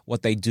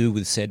what they do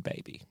with said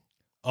baby.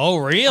 Oh,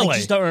 really? I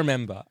just don't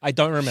remember.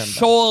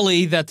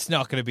 Surely that's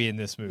not going to be in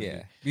this movie.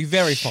 Yeah, be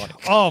very funny.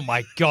 Oh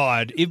my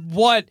God!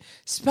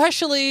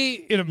 Especially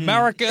in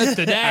America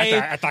today?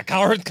 at the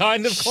current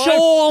kind of climate.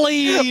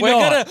 Surely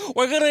not.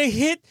 we're gonna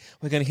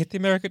hit the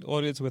American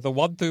audience with a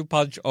 1-2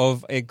 punch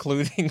of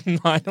including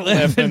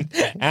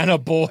 9/11 and a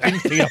boring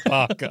Peter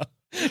Parker.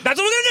 That's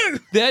what we're gonna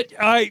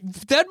do.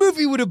 That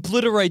movie would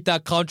obliterate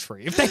that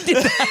country if they did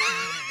that.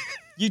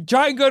 You'd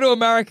try and go to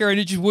America and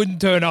it just wouldn't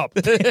turn up.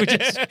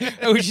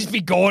 It would just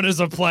be gone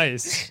as a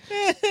place.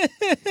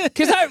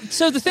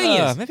 So the thing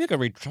is, maybe I could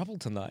read Trouble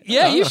tonight.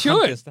 Yeah, I'm you gonna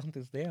should. hunt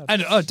this down.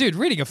 and dude,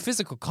 reading a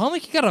physical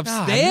comic, you got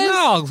upstairs.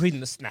 No, reading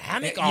the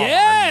hammock. Oh, Yeah,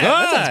 my that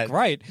God. sounds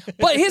great.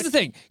 But here's the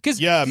thing, because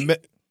Yeah,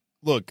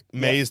 look,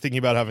 May is thinking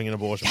about having an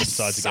abortion, but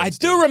decides I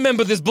against do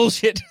remember this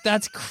bullshit.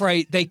 that's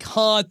great. They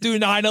can't do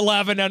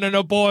 9/11 and an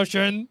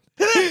abortion.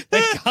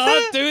 They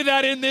can't do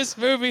that in this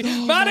movie.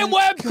 Madam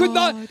Web could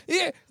not.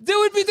 Yeah, that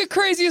would be the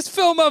craziest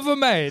film ever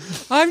made.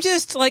 I'm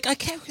just like I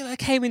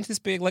came into this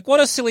being like, what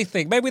a silly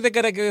thing. Maybe they're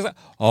gonna go.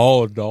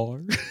 Oh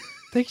no,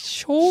 They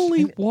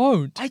surely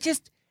won't. they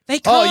can't.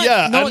 Oh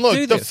yeah, not and look,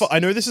 do this. I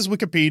know this is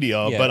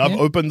Wikipedia, Yeah. but I've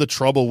opened the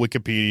Trouble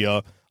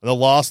Wikipedia. The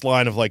last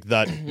line of like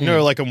that,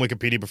 like on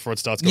Wikipedia before it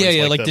starts going. Yeah,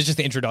 it's like this. just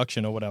the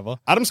introduction or whatever.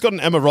 Adam Scott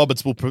and Emma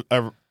Roberts will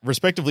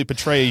respectively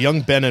portray a young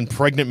Ben and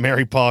pregnant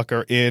Mary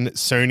Parker in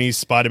Sony's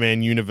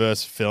Spider-Man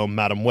universe film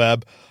Madam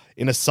Web,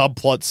 in a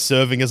subplot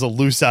serving as a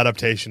loose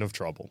adaptation of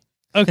Trouble.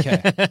 Okay.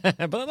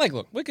 But like,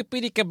 look,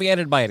 Wikipedia can be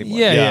edited by anyone.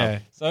 Yeah.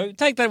 So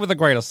take that with a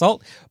grain of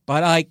salt.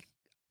 But like,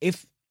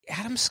 if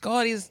Adam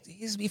Scott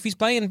if he's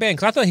playing Ben,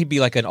 because I thought he'd be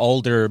like an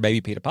older,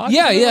 maybe Peter Parker.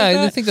 Yeah, something yeah. like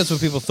I that. think that's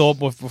what people thought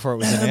before it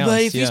was announced.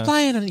 But if yeah. he's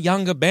playing a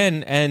younger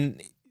Ben, and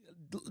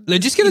they're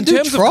just gonna in do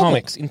terms Trouble. of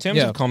comics, in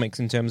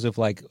terms of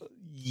like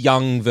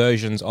young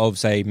versions of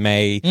say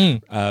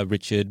May,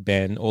 Richard,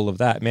 Ben, all of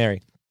that,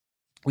 Mary.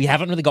 We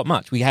haven't really got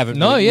much. We haven't.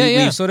 No,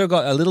 We've sort of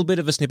got a little bit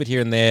of a snippet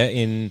here and there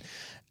in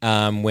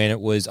when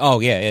it was.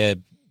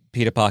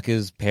 Peter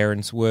Parker's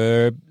parents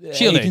were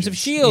Shield agents of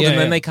S.H.I.E.L.D. Yeah, and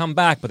then yeah. they come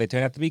back, but they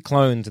turn out to be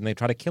clones and they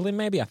try to kill him,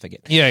 maybe? I forget.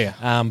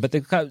 Yeah. But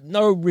there's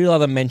no real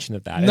other mention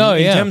of that. No,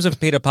 in yeah. terms of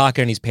Peter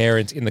Parker and his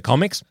parents in the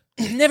comics,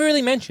 never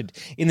really mentioned.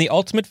 In the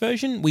Ultimate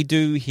version, we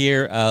do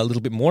hear a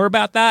little bit more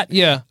about that.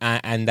 Yeah.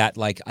 And that,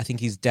 like, I think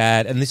his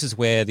dad, and this is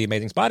where the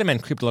Amazing Spider-Man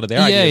cribbed a lot of their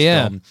Yeah, ideas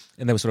yeah. from.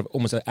 And they were sort of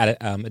almost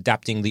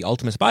adapting the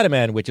Ultimate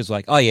Spider-Man, which is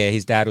like, oh yeah,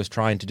 his dad was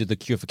trying to do the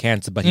cure for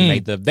cancer, but he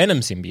made the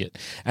Venom symbiote.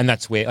 And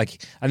that's where,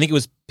 like, I think it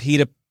was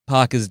Peter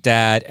Parker's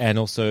dad and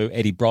also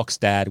Eddie Brock's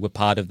dad were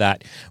part of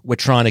that. We're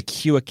trying to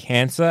cure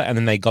cancer, and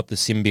then they got the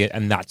symbiote,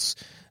 and but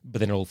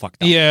then it all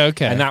fucked up. Yeah,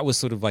 okay. And that was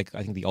sort of like,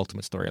 I think, the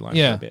ultimate storyline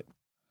Yeah. for a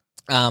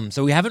bit.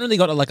 So we haven't really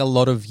got like a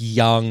lot of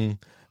young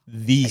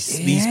these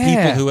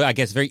people who are, I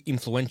guess, very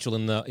influential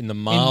in the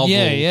Marvel.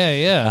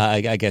 Yeah.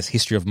 I guess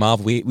history of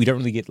Marvel. We don't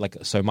really get like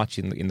so much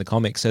in the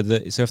comics. So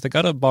if they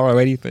got to borrow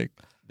anything,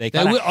 they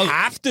kind of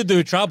have to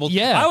do Trouble.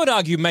 Yeah. I would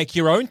argue make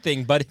your own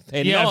thing, but if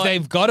they're Yeah, not, if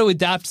they've got to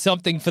adapt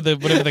something for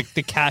whatever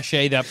the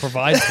cachet that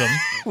provides them.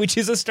 which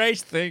is a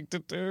strange thing to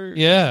do.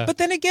 Yeah. But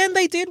then again,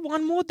 they did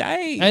One More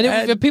Day,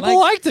 And people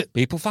liked it.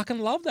 People fucking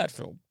love that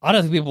film. I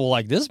don't think people will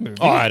like this movie.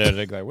 Oh, I don't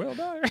think they will.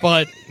 No.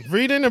 But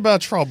Reading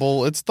about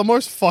Trouble, it's the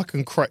most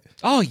fucking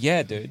Oh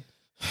yeah, dude.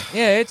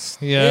 Yeah, it's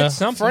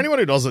something. For anyone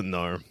who doesn't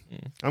know,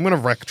 I'm going to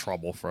wreck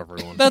Trouble for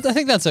everyone. I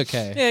think that's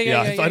okay.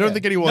 I don't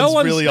think anyone's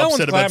really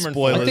upset about clamoring for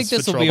spoilers. it. I think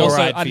this for will be Trouble. all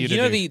right Also, for you do to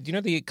you know do. do you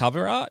know the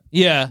cover art?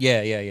 Yeah.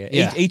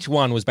 Yeah. Each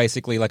one was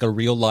basically like a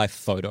real life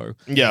photo.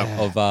 Yeah.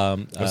 Of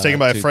It was taken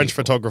by a two French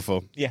people. photographer.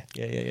 Yeah.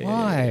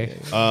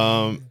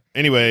 Why?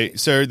 Anyway,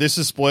 so this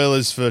is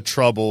spoilers for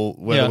Trouble,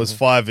 where Yeah. there was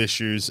 5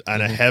 issues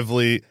and a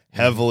heavily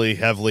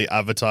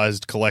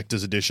advertised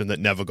collector's edition that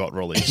never got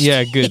released.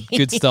 Yeah,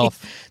 good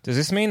stuff. Does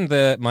this mean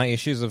that my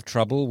issues of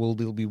Trouble will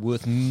be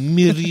worth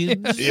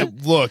millions?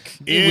 Look,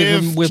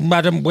 if with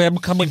Madam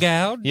Web coming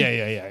out?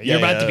 Yeah. You're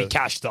about to be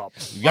cashed up.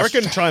 I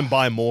reckon try and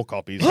buy more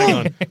copies. Hang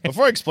on.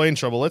 Before I explain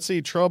Trouble, let's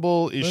see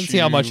Trouble issue. Let's see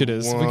how much it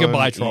is. We can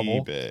buy 1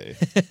 Trouble.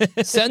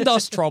 eBay. Send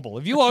us Trouble.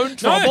 If you own No,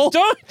 Trouble,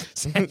 don't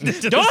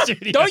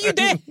you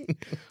dare!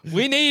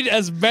 We need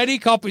as many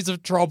copies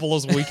of Trouble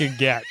as we can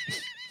get.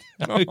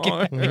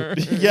 Okay.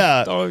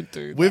 Yeah. Don't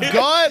do that. We've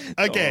got,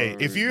 okay,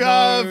 if you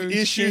have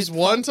issues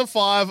 1 to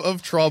 5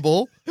 of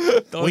Trouble,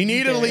 we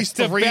need at least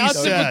It's 3 about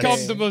to become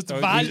sets. the most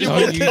Don't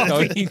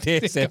valuable. you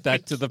dare set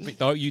that to the...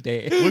 Don't you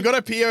dare. We've got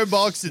a P.O.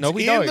 box. It's No,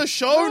 we in don't. the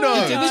show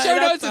notes. It's in the show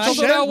notes. It's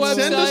on our website.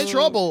 Send us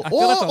Trouble. I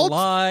feel that's a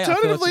lie. I feel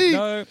alternatively,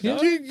 that's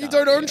no, you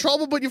don't own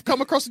Trouble, but you've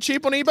come across it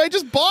cheap on eBay,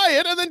 just buy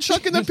it and then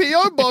chuck in the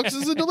P.O. box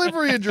as a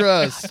delivery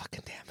address.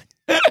 Fucking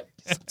damn it.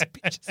 Sons of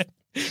bitches.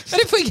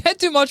 And if we get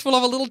too much, we'll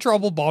have a little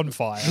Trouble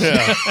bonfire. Yeah.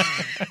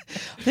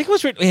 I think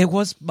it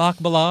was Mark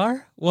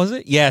Millar, was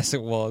it? Yes,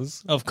 it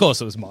was. Of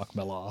course, it was Mark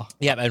Millar.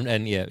 Yeah,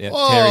 and yeah, Terry and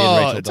Oh,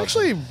 Rachel. it's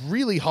actually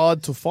really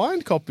hard to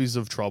find copies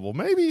of Trouble.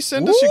 Maybe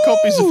send us your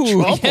copies of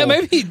Ooh, Trouble. Yeah,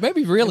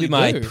 maybe really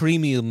my do.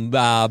 premium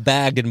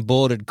bagged and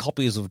boarded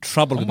copies of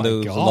Trouble in my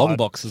those God. long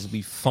boxes will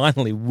be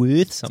finally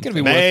worth something. It's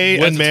gonna be May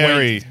worth and its Mary.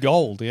 weight in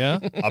gold, yeah?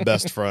 Our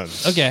best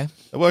friends. Okay.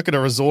 They work at a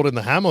resort in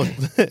the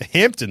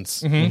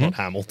Hamptons. Not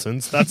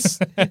Hamiltons. That's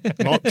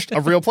not a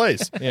real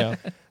place. Yeah.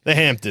 The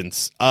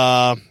Hamptons.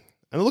 And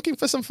they're looking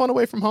for some fun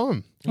away from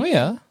home. Oh,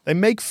 yeah. They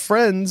make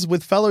friends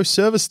with fellow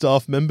service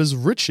staff members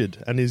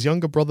Richard and his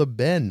younger brother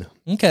Ben.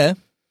 Okay.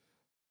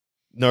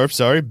 No,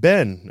 sorry,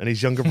 Ben and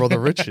his younger brother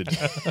Richard.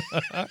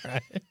 All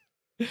right.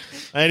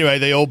 Anyway,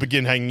 they all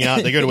begin hanging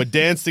out. They go to a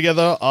dance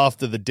together.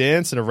 After the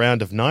dance and a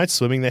round of night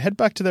swimming, they head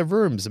back to their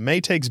rooms.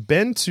 May takes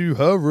Ben to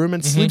her room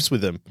and sleeps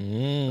with him.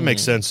 That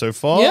makes sense so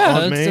far. Yeah,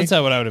 Aunt May, that's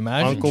what I would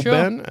imagine. Uncle Sure.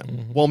 Ben.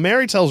 While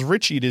Mary tells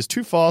Richie it is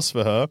too fast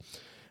for her,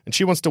 and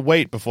she wants to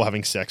wait before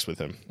having sex with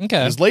him.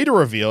 Okay. It is later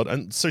revealed,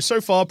 and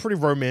so far pretty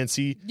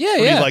romancy. Yeah,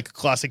 pretty yeah. like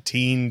classic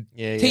teen.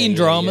 Teen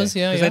dramas,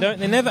 yeah, 'Cause yeah. They don't.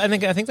 They never.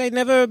 I think they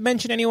never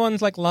mention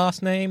anyone's like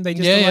last name. They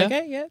just Yeah, are yeah. like,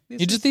 hey, yeah.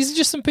 These are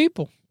just some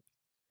people.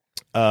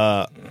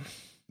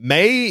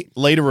 May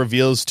later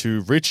reveals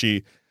to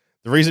Richie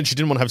the reason she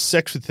didn't want to have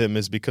sex with him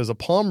is because a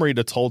palm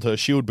reader told her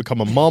she would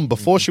become a mom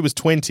before she was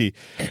 20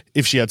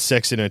 if she had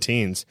sex in her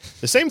teens.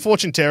 The same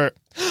fortune teller.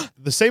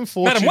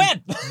 Madam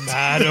Web.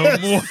 Madam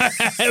Web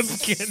can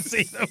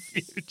see the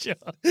future.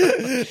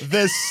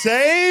 The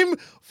same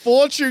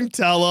fortune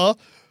teller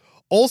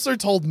also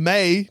told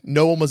May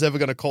no one was ever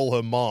going to call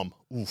her mom.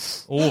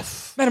 Oof.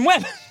 Oof. Madam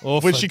Web.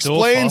 Oof, Which a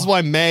explains doofer.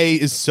 why May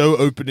is so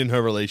open in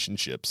her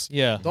relationships.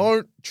 Yeah.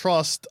 Don't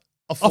trust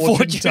a A fortune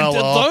fortune teller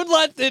Don't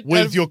let it.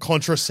 with your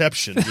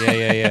contraception.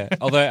 Yeah.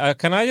 Although,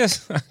 can I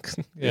just?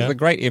 There's a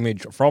great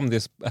image from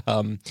this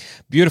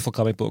beautiful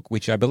comic book,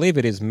 which I believe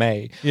it is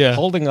May,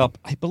 holding up,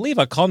 I believe,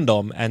 a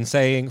condom and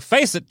saying,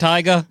 "Face it,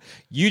 Tiger,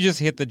 you just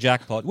hit the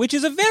jackpot," which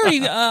is a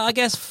very, I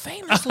guess,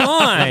 famous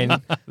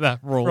line that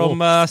rule.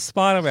 from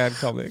Spider-Man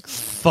comics.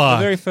 Fuck.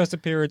 The very first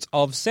appearance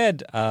of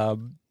said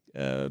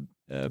Mary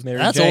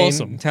That's Jane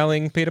awesome.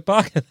 telling Peter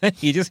Parker that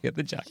he just hit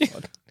the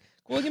jackpot.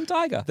 Calling him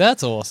Tiger.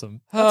 That's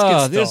awesome.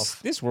 That's good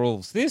stuff. This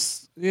rules.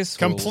 This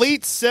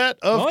Complete set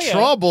of Oh, yeah.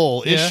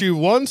 Trouble, Yeah. issue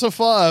 1 to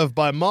 5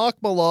 by Mark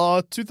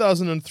Millar,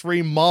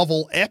 2003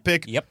 Marvel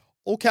Epic. Yep.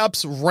 All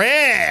caps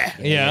rare.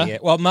 Yeah.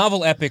 Well,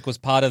 Marvel Epic was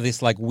part of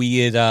this like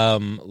weird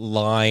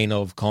line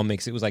of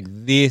comics. It was like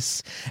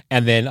this,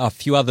 and then a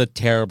few other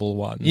terrible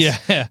ones. Yeah.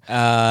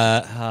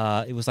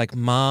 It was like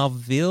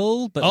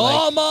Marvel, but Oh,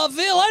 like, Marvel.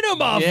 I know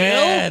Marvel.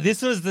 yeah,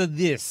 this was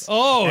this.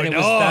 Oh, and it no.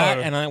 was that,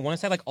 and I want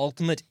to say like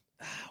Ultimate.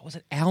 Was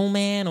it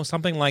Owlman or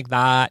something like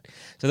that?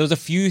 So there was a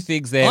few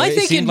things there. I It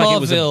think seemed in like it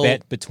was a Marvel-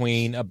 bet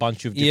between a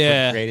bunch of different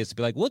Yeah. creators to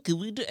be like, what could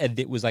we do? And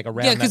it was like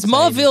around Yeah, that because same-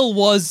 Marvel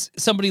was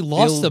somebody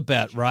lost Bill- a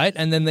bet, right?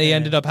 And then they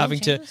ended up having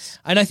to.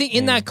 And I think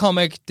in that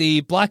comic, the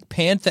Black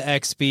Panther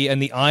XP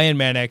and the Iron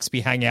Man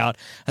XP hang out,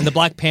 and the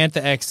Black Panther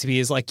XP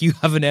is like you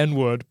have an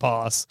N-word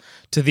pass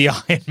to the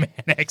Iron Man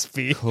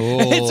XP.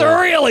 Cool. It's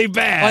really Oh,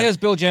 bad. yeah, it's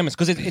Bill Jamis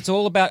because it's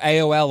all about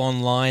AOL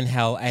online,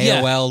 how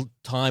AOL,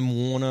 Time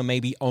Warner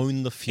maybe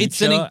own the future.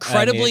 It's an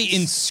incredibly and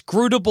it's-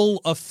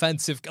 inscrutable,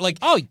 offensive. Like,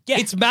 Oh, yeah.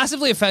 it's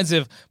massively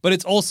offensive, but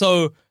it's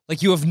also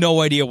like you have no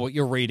idea what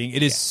you're reading.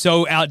 It is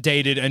so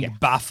outdated and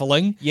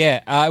baffling.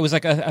 Yeah, it was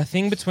like a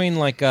thing between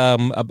like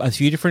a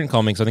few different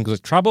comics. I think it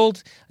was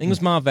Troubled. I think it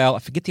was Marvel. I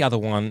forget the other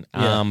one.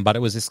 Yeah. But it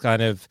was this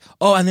kind of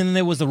and then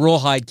there was the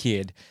Rawhide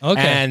Kid.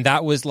 Okay. and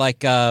that was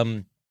like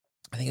I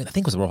think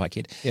it was the Rawhide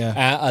Kid.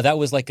 Yeah. That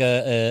was like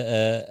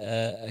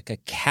a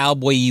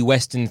cowboy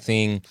western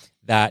thing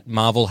that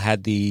Marvel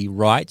had the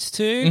rights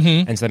to,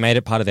 and so they made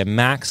it part of their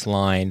Max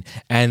line,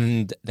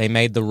 and they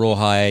made the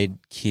Rawhide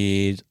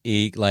Kid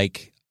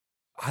like.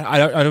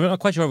 I'm not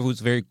quite sure if it was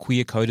very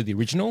queer coded, the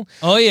original.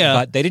 Oh, yeah.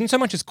 But they didn't so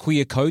much as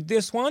queer code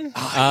this one.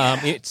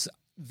 It's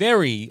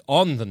very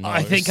on the nose.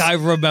 I think I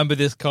remember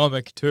this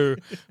comic too.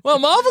 Well,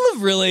 Marvel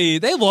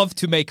have they love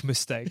to make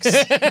mistakes.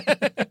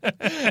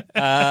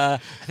 I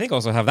think I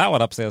also have that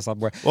one upstairs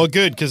somewhere. Well,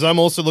 good, because I'm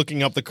also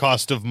looking up the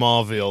cost of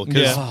Marvel.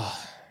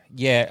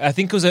 Yeah, I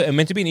think it was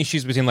meant to be an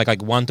issues between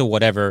like 1 to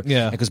whatever.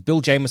 Yeah. Because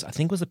Bill Jamis, I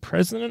think, was the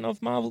president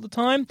of Marvel at the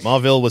time.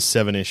 Marvel was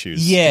 7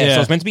 issues. Yeah, Yeah.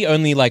 so it's meant to be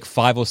only like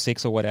 5 or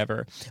 6 or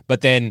whatever. But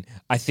then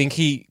I think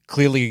he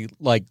clearly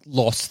like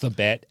lost the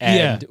bet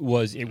and it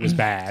was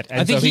bad.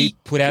 And I think so he he-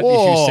 put out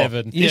Whoa. issue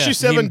 7. Yeah. Issue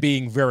 7 him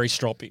being very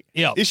stroppy.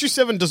 Yeah. Issue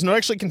 7 does not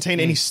actually contain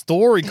any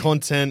story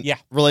content Yeah.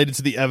 related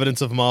to the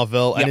evidence of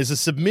Marvel and Yep. is a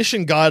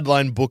submission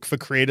guideline book for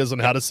creators on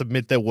how to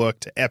submit their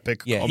work to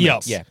Epic Yeah,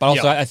 Comics. yeah. But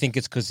also, Yeah. I think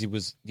it's because he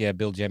was,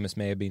 Bill Jemas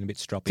may have been a bit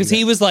stroppy. Because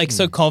he was like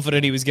so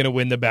confident he was going to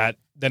win the bet,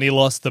 then he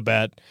lost the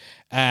bet,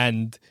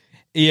 and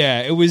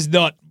it was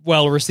not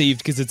well received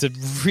because it's a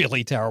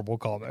really terrible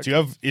comic. Do you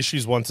have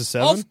issues 1 to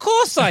 7? Of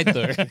course I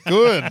do.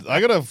 Good. I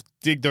gotta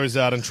dig those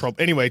out in Trouble.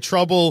 Anyway,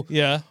 Trouble,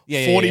 Yeah.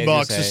 Yeah, $40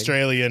 just say-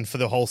 Australian for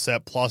the whole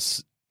set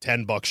plus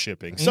 $10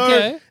 shipping. So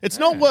Okay. it's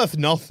not worth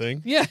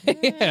nothing. Yeah.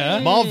 Yeah.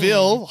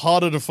 Marvel,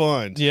 harder to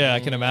find. Yeah, I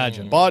can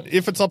imagine. But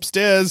if it's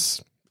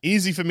upstairs,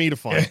 easy for me to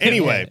find.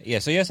 Anyway, Yeah,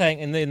 so you're saying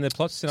in the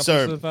plot synopsis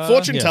so of...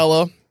 fortune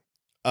teller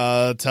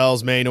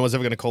tells May no one's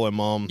ever going to call her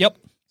mom. Yep.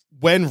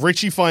 When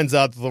Richie finds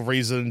out the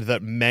reason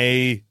that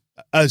Mary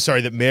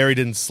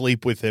didn't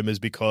sleep with him is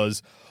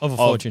because Of a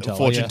fortune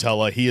teller, yeah.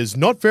 teller, he is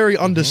not very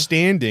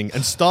understanding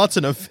and starts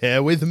an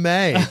affair with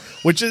May,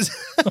 which is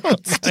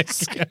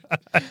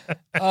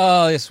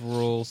Oh, this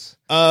rules.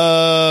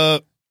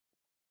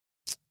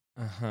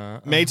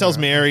 May tells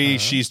Mary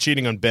she's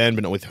cheating on Ben,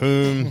 but not with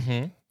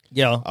whom.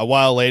 Yeah. A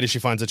while later, she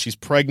finds that she's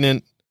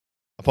pregnant.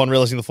 Upon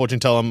realizing the fortune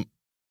teller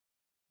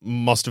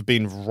must have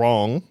been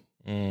wrong,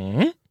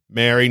 Mm-hmm.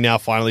 Mary now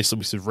finally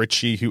sleeps with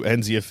Richie, who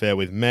ends the affair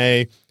with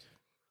May.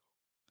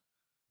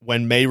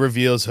 When May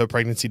reveals her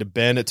pregnancy to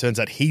Ben, it turns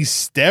out he's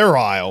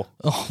sterile,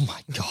 Oh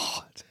my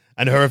god.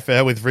 and her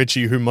affair with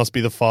Richie, who must be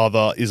the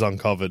father, is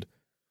uncovered.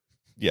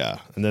 Yeah,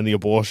 and then the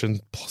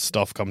abortion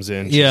stuff comes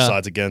in. She Yeah.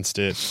 decides against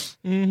it.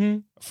 Mm-hmm.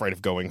 Afraid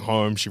of going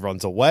home, she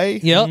runs away.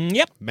 Yep.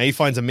 Yep. May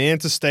finds a man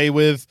to stay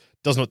with,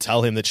 does not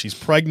tell him that she's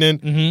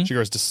pregnant. Mhm.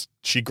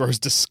 She grows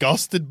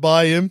disgusted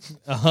by him.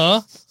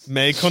 Uh-huh.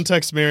 May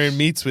contacts Mary and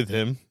meets with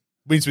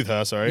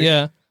her, sorry.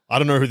 Yeah. I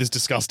don't know who this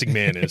disgusting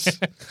man is.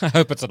 I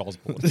hope it's an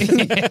Osborne.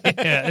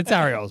 Yeah, it's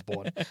Harry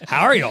Osborn.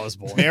 Harry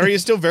Osborn. Mary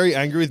is still very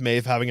angry with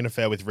Maeve having an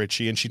affair with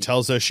Richie, and she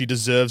tells her she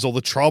deserves all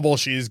the trouble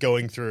she is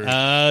going through.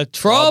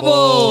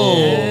 Trouble.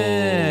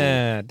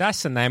 Yeah,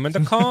 that's the name of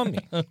the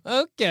comic.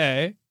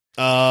 Okay.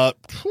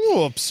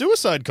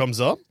 Suicide comes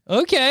up.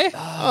 Okay. This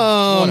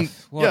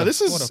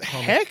what is a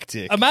comic.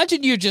 hectic.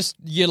 Imagine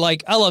you're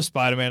like, I love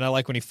Spider-Man. I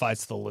like when he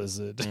fights the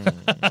lizard.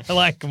 I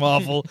like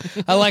Marvel.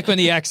 I like when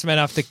the X-Men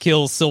have to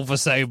kill Silver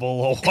Sable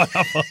or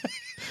whatever.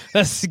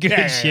 That's good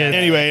shit.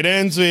 Anyway, it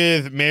ends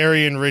with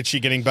Mary and Richie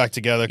getting back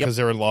together because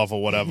they're in love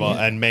or whatever,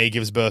 and May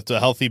gives birth to a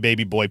healthy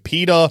baby boy,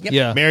 Peter.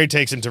 Yeah. Mary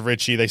takes him to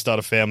Richie. They start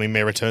a family.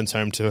 May returns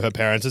home to her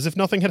parents as if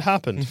nothing had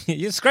happened.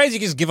 It's crazy you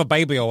just give a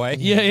baby away.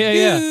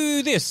 Yeah.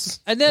 Do this.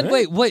 And then,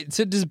 wait.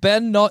 So does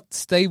Ben not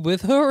stay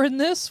with her in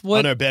this?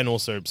 I know Ben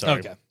also, sorry.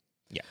 Okay.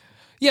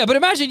 Yeah, but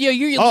imagine,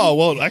 you're Oh,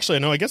 well, actually,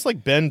 no, I guess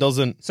like Ben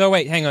doesn't. So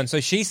wait, hang on. So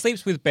she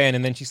sleeps with Ben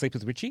and then she sleeps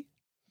with Richie?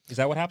 Is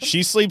that what happened?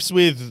 She sleeps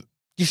with.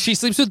 She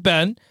sleeps with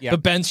Ben, Yeah.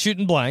 but Ben's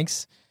shooting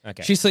blanks.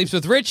 Okay. She sleeps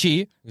with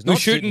Richie, Who's who's not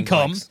shooting shooting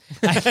cum.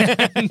 blanks.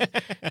 And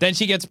then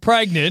she gets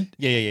pregnant,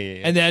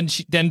 Yeah. and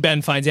then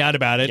Ben finds out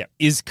about it. Yeah.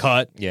 Is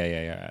cut.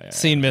 Yeah.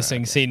 Scene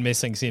missing.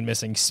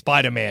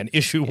 Spider-Man,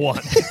 issue 1.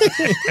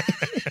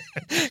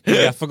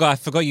 Yeah, I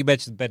forgot you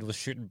mentioned Ben was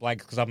shooting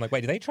blanks because I'm like,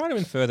 wait, did they try to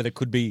infer that it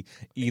could be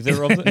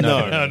either of them?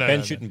 No,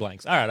 Ben shooting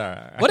blanks. All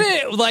right. What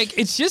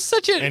it's just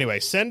such a Anyway,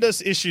 send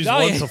us issues Oh,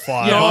 1 yeah. to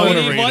 5. Yo, I we want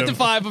to need read 1 to them.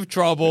 5 of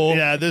trouble.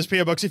 Yeah, there's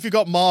P.O. Box. If you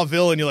got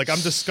Marvel and you're like, I'm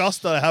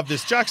disgusted I have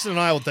this, Jackson and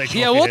I will take it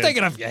Yeah, off we'll your take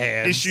it hands. off your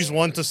hands. Issues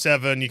 1 to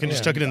 7. You can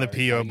just chuck it in the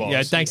P.O. Box.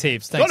 Yeah, thanks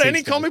heaps. Got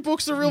any comic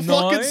books that are real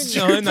fucking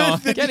stupid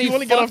that Any you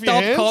want to get off fucked your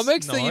up hands?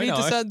 comics that No, you need to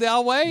no. send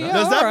our way? Yeah,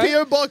 There's all that right.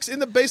 P.O. Box in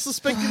the Baseless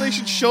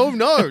Speculation show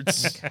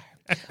notes.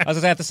 I was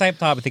gonna say at the same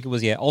time, I think it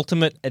was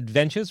Ultimate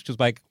Adventures, which was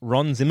like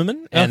Ron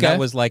Zimmerman, and Okay. that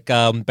was like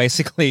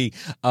basically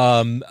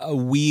a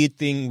weird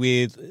thing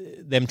with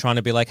them trying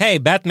to be like, hey,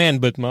 Batman,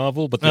 but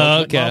Marvel, but the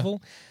Ultimate okay.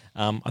 Marvel.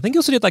 I think he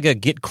also did like a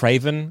Get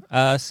Craven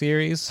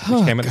series,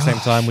 which came at the same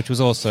time, which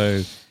was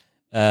also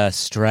a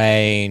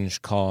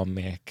strange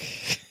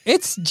comic.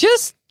 It's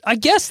just, I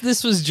guess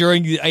this was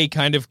during a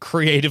kind of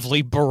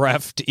creatively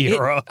bereft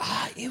era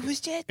It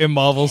was just in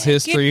Marvel's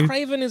history. Get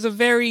Craven is a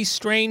very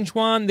strange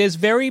one. There's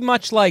very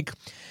much like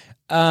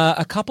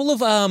a couple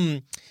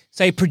of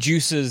say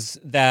producers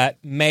that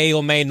may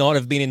or may not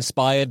have been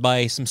inspired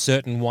by some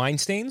certain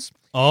Weinsteins,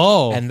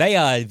 Oh. and they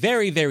are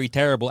very, very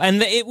terrible.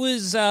 And it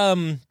was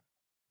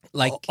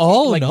like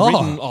Oh, no.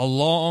 written a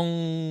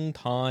long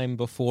time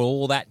before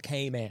all that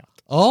came out.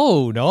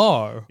 Oh,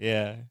 no.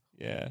 Yeah.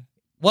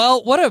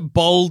 Well, what a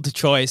bold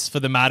choice for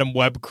the Madam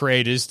Web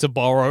creators to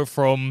borrow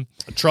from.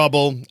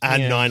 Trouble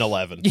and Yeah.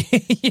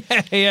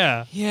 9/11.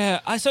 Yeah.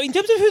 Yeah. So in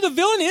terms of who the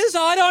villain is,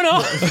 I don't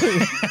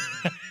know.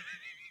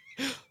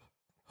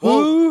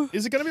 Well,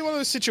 is it going to be one of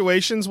those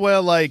situations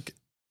where like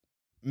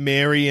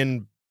Mary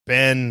and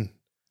Ben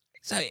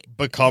So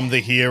become the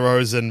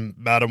heroes and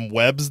Madam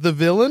Web's the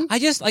villain? I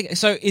just like.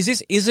 So is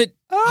it?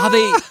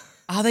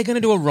 Are they going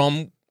to do a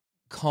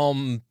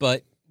rom-com?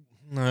 But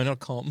No, not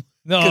com.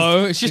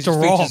 No, it's just a It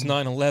ROM. features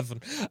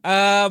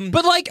 9/11.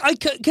 But like,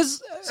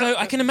 because So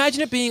I can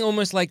imagine it being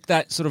almost like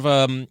that sort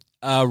of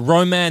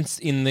romance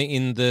in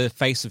the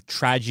face of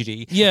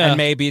tragedy. Yeah. And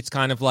maybe it's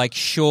kind of like,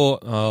 sure,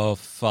 oh,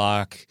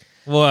 fuck.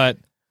 what?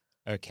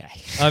 Okay.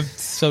 I'm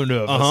so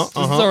nervous. This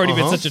has already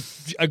been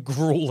such a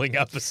grueling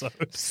episode.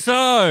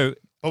 So,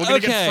 But we're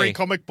going to okay. get free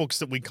comic books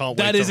that we can't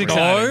wait That to is read.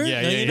 exciting. No,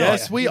 Yeah, no, yeah, you're yeah. not.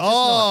 Yes, we You're just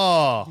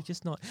are. You're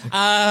just not.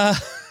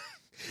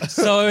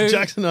 So,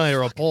 Jackson and I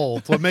are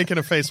appalled. We're making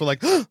a face. We're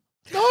like, no.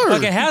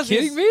 okay, how's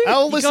Kidding this? me?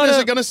 Our You listeners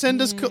gotta- are going to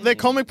send us their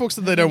comic books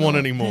that they don't want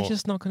anymore. They're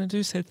just not going to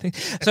do said thing.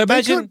 So They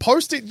imagine. could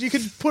post it. You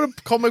could put a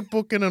comic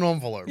book in an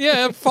envelope.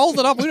 Yeah, fold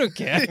it up. We don't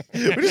care. We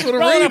just want to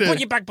Roll it read up, it. put in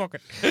your back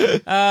pocket.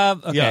 Okay,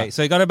 Yeah.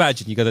 so you got to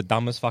imagine you got the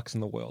dumbest fucks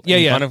in the world. Yeah,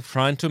 And you're yeah. kind of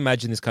trying to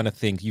imagine this kind of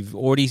thing. You've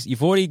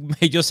already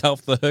made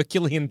yourself the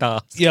Herculean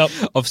task. Yep.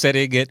 Of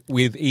setting it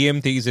with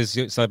EMTs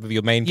as some of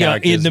your main Yeah,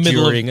 characters in the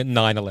middle of- during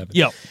 9/11.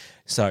 Yep.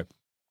 So,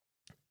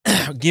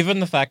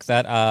 given the fact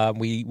that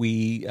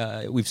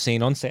we've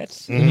seen on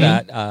sets Mm-hmm.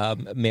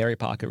 that Mary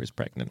Parker is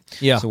pregnant.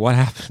 Yeah. So what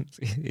happens?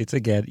 It's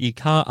again, you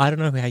can't. I don't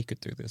know how you could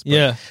do this. But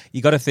Yeah.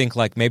 You got to think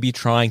like maybe you're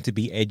trying to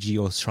be edgy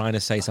or trying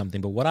to say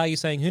something, but what are you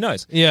saying? Who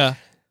knows? Yeah.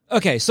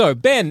 Okay, so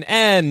Ben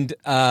and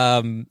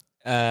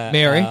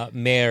Mary?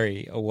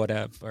 Mary or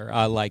whatever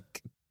are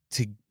like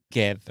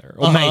together.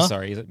 Or May,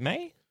 sorry, is it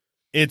May?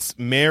 It's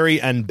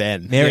Mary and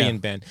Ben. Mary Yeah.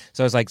 and Ben.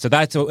 So it's like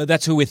that's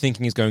who we're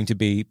thinking is going to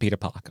be Peter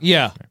Parker.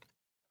 Yeah.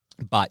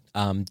 But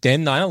then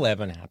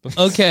 9/11 happens.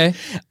 Okay.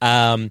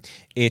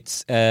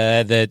 It's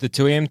the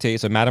two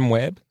EMTs, so Madam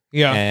Webb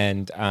Yeah.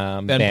 and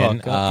Ben Ben.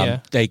 Parker, yeah.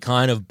 They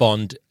kind of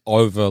bond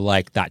over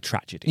like that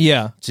tragedy.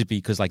 Yeah.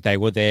 Because like they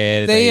were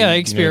there, They, you know,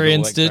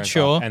 experienced all it, that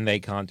sure. stuff, and they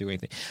can't do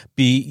anything.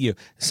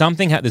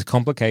 Something there's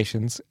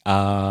complications.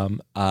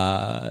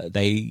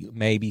 They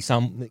they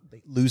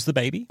lose the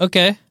baby.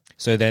 Okay.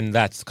 So then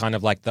that's kind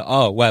of like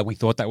we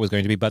thought that was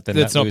going to be, but then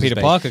That's that not loses Peter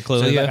baby. Parker,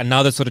 clearly, So yeah. like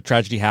another sort of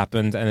tragedy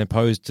happened, and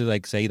opposed to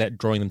like say that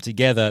drawing them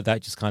together,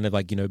 that just kind of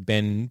like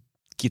Ben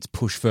gets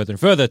pushed further and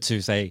further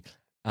to say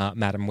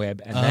Madam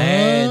Webb, and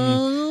then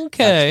that's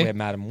Okay. where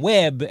Madam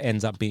Webb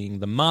ends up being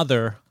the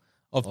mother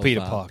Of of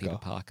Peter Parker. Peter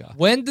Parker.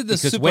 When did the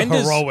Because super when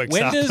does heroics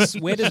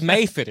happen? where does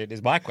May fit in?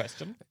 Is my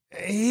question.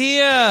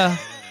 Yeah.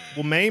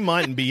 Well, May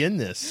mightn't be in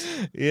this.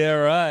 Yeah,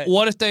 right.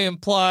 What if they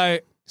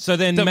imply So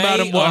then The May,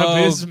 Madam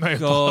Web is May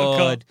God.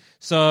 Parker.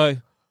 So,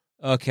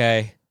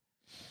 okay.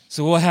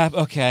 So what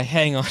happened? Okay,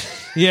 hang on.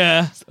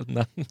 Yeah. So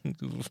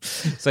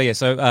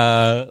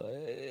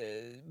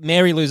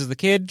Mary loses the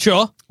kid.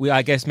 Sure.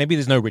 I guess maybe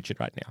there's no Richard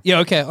right now. Yeah,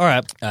 okay, all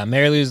right.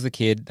 Mary loses the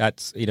kid.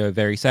 That's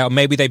very sad. Or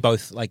maybe they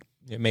both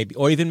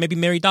maybe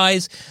Mary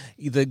dies,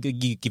 either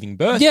giving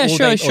birth. Yeah,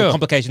 or sure. Or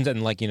complications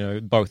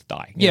and both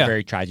die. Yeah.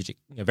 Very tragic.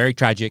 Very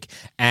tragic.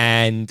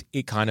 And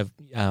it kind of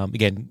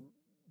again.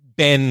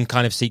 Ben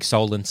kind of seeks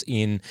solace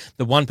in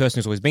the one person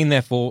who's always been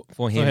there for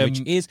him,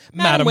 which is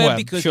Madam Webb,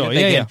 because Sure,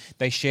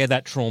 they share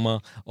that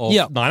trauma of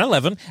Yeah.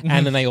 9/11,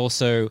 and then they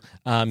also,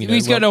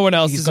 He's got no one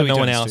else He's to got no do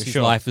one it to, else. His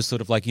sure. life is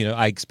sort of like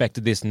I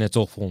expected this, and it's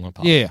all falling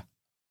apart. Yeah.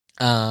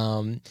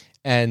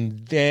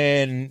 And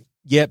then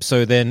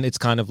so then it's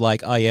kind of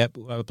like blah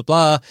blah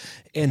blah,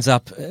 ends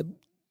up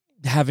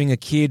having a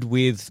kid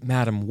with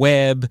Madam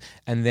Webb,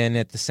 and then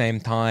at the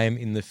same time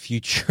in the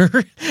future,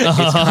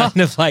 it's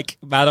kind of like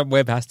Madam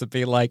Webb has to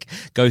be like,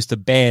 goes to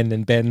Ben,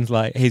 and Ben's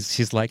like,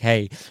 she's like,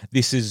 hey,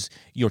 this is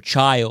your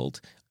child.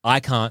 I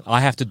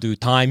have to do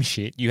time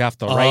shit. You have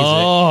to raise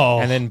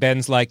it. And then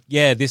Ben's like,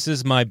 yeah, this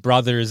is my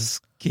brother's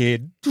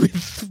kid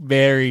with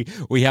Mary.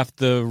 We have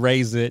to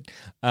raise it.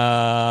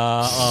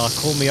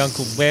 Call me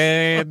Uncle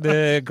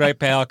Ben. Great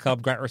power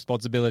comes great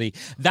responsibility.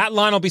 That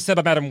line will be said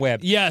by Madam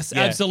Webb. Yes,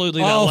 Yeah.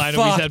 absolutely. That Oh, line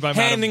will be fuck. said by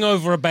Madam. Handing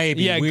over a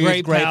baby. Yeah, With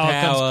great power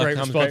comes great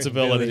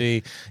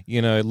responsibility.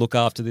 Look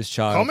after this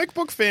child. Comic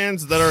book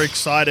fans that are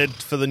excited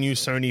for the new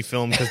Sony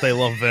film because they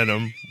love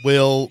Venom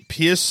will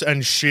piss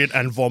and shit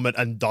and vomit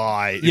and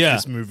die if Yeah.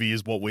 this movie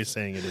is what we're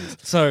saying it is.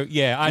 So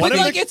yeah, I But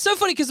think it's so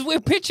funny because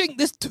we're pitching.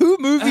 There's two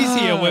movies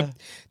here where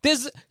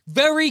there's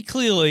very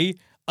clearly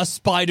a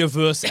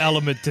Spider-Verse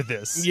element to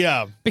this.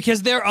 Yeah.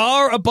 Because there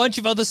are a bunch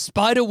of other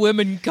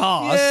Spider-Women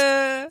cast.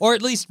 Yeah. Or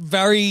at least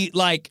very,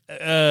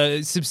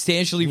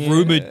 substantially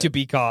rumored to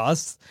be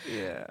cast.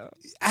 yeah.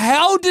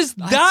 How does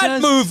that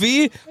just-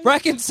 movie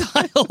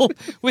reconcile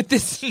with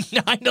this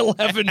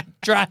 9/11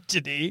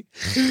 tragedy?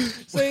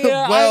 So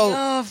yeah,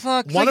 Well,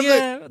 fuck. one So, of the-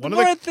 yeah, one the of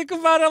more the- I think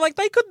about it,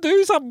 they could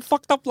do something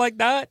fucked up like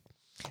that.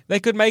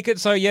 They could make it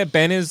so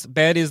Ben is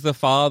the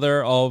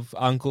father of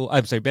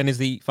Ben is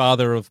the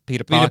father of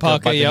Peter Parker.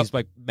 Parker, but then yep.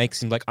 he's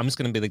makes him I'm just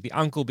going to be like the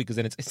uncle because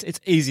then it's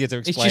easier to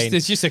It's explain.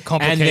 just a and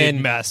complicated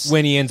then mess.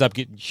 when he ends up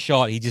getting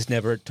shot, he just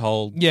never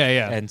told.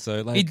 Yeah. And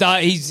so he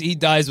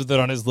dies with it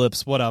on his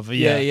lips, whatever.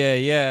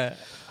 yeah.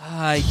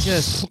 I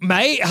just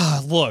May,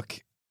 look,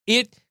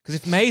 it. because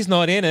if May's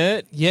not in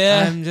it,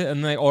 Yeah.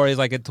 or is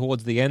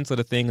towards the end sort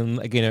of thing,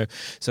 and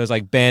so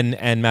it's Ben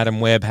and Madam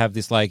Webb have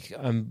this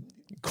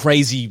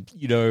crazy,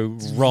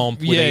 romp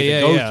where they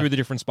either go through the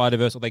different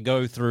Spider-Verse or they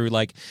go through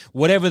like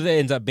whatever that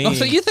ends up being. Oh,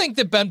 so you think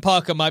that Ben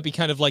Parker might be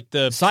kind of like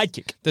the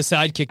sidekick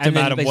to and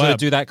then Madam they Web? sort of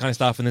do that kind of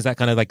stuff, and there's that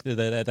kind of like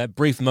that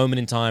brief moment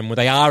in time where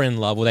they are in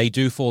love, where they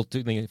do fall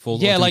onto like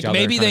each other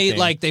maybe kind of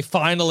thing. they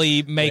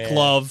finally make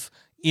love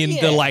in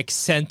the like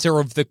center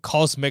of the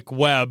cosmic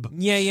web.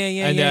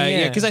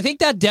 Yeah. Because I think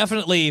that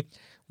definitely.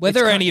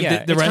 Whether any of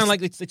the it's rest, kind of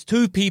like it's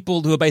two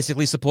people who are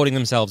basically supporting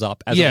themselves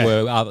up, as it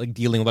were, like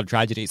dealing with a lot of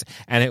tragedies,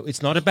 and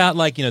it's not about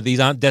like these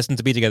aren't destined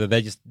to be together;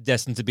 they're just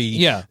destined to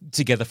be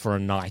together for a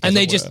night, and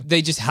they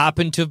just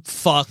happen to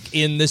fuck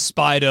in the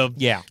spider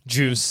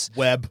juice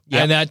web,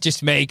 and that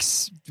just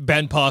makes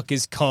Ben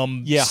Parker's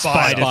cum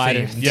spider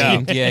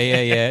themed.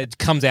 Yeah. It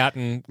comes out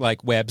in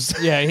like webs.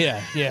 So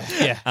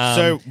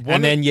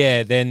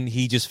then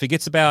he just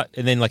forgets about,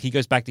 and then like he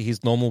goes back to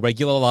his normal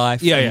regular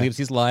life, and lives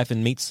his life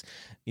and meets.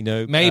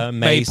 May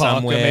Parker,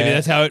 somewhere. maybe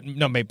that's how it.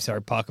 No, maybe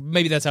sorry, Parker.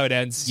 Maybe that's how it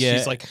ends. Yeah.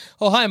 She's like,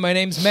 "Oh, hi, my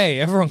name's May.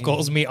 Everyone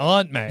calls me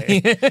Aunt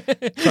May."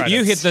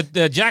 You hit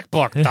the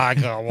jackpot,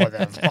 Tiger, or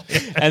whatever.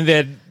 And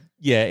then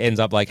ends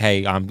up like,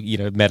 hey,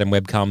 Madam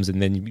Web comes,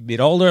 and then a bit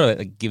older,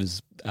 it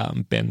gives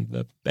Ben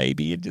the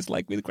baby, and just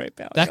like with great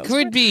power. That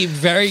could be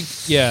very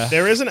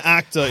There is an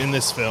actor in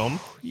this film,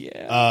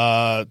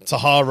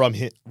 Tahar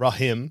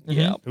Rahim,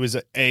 who is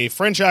a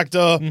French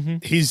actor.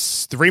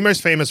 His three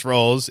most famous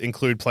roles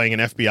include playing an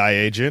FBI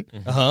agent,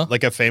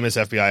 like a famous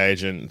FBI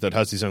agent that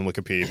has his own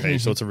Wikipedia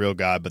page, so it's a real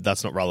guy, but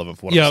that's not relevant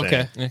for what I'm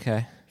saying.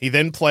 Okay. He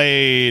then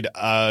played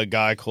a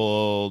guy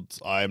called,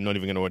 I'm not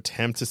even going to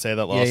attempt to say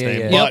that last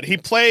name, yeah. but he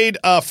played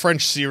a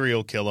French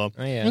serial killer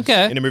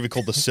Okay. in a movie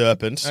called The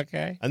Serpent.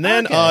 Okay. And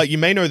then you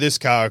may know this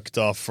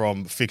character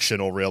from fiction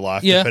or real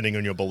life, depending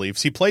on your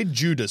beliefs. He played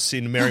Judas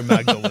in Mary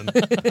Magdalene.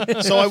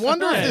 So I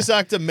wonder if this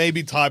actor may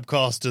be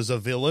typecast as a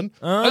villain.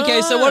 Okay,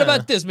 so what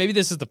about this? Maybe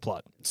this is the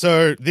plot.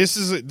 So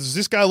does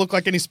this guy look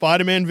like any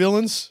Spider-Man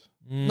villains?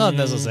 Not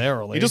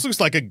necessarily. He just looks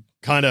like a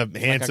kind of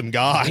handsome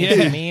guy.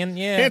 Man,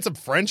 Handsome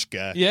French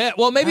guy. Yeah,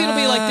 well, maybe it'll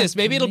be like this.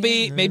 Maybe it'll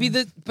be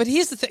but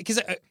here's the thing,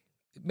 because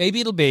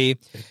maybe it'll be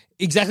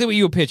exactly what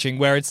you were pitching,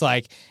 where it's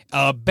like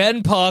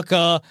Ben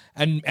Parker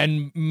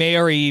and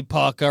Mary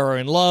Parker are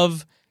in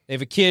love. They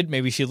have a kid.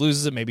 Maybe she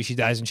loses it. Maybe she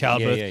dies in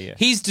childbirth. Yeah.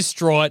 He's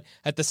distraught.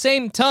 At the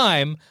same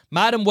time,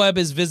 Madam Web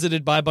is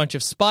visited by a bunch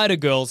of spider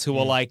girls who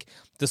are like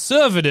the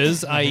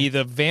servitors, i.e.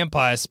 the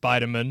vampire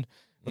Spider-Man.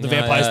 Or the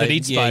vampires that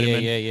eat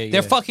Spider-Man.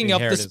 They're fucking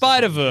up the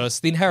Spider-Verse.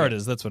 The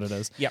Inheritors, that's what it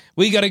is. Yep.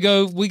 We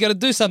gotta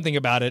do something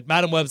about it.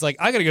 Madam Web's like,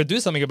 I gotta go do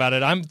something about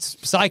it. I'm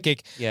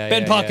psychic.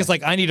 Ben Parker's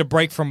like, I need a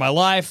break from my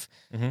life.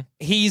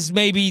 He's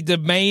maybe the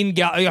main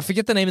guy. I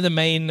forget the name of the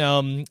main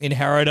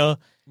inheritor.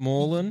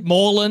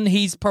 Morlun.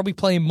 He's probably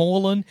playing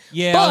Morlun.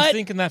 Yeah, but, I was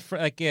thinking that.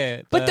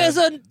 But there's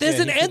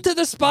an Enter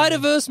the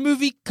Spider-Verse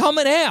movie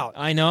coming out.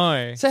 I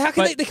know. So how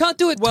can they can't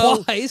do it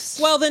twice?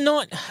 Well, they're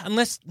not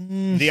unless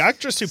the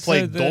actress who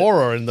played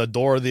Dora in the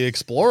Dora the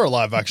Explorer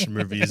live-action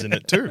movie is in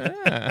it too.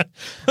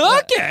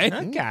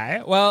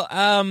 Okay. Well,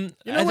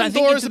 when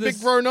Dora's a big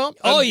grown-up.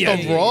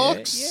 The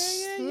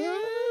Rocks.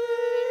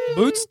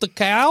 Boots the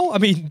cow. I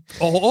mean,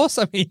 horse.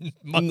 I mean,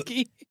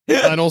 monkey.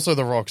 And also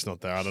The Rock's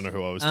not there. I don't know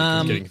who I was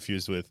getting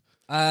confused with.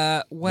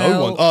 Well,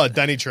 no one. Oh,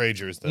 Danny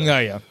Trejo is there. Oh,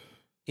 yeah.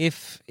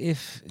 If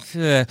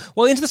Into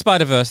the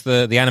Spider-Verse,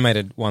 the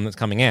animated one that's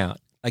coming out,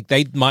 like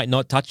they might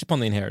not touch upon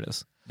the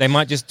Inheritors. They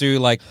might just do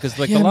because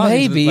the last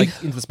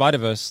Into the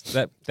Spider-Verse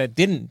that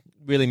didn't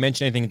really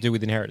mention anything to do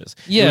with Inheritors.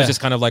 Yeah. It was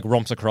just kind of like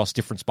romps across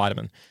different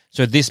Spider-Man.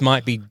 So this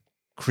might be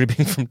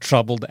cribbing from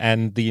Troubled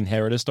and the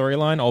Inheritor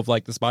storyline of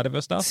like the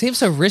Spider-Verse stuff. Seems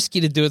so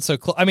risky to do it so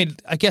close. I mean,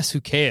 I guess who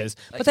cares?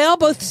 But they are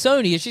both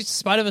Sony. It's just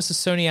Spider-Verse is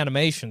Sony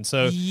Animation,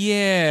 so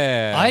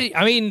yeah.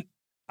 I mean,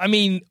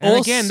 and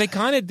again, they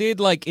kind of did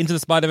like Into the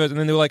Spider-Verse, and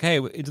then they were like, "Hey,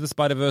 Into the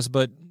Spider-Verse,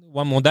 but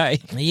one more day."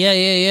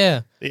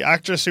 Yeah. The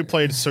actress who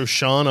played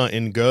Shoshana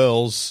in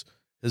Girls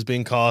has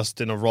been cast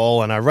in a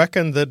role, and I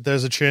reckon that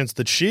there's a chance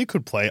that she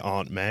could play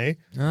Aunt May.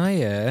 Oh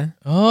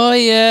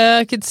yeah.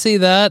 I could see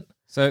that.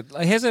 So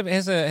here's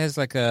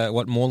like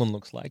what Morlun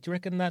looks like. Do you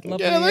reckon that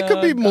lovely that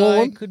could be guy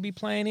Morlun. could be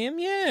playing him?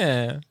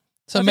 Yeah.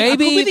 So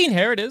maybe it could be the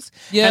Inheritors.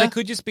 Yeah. And it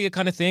could just be a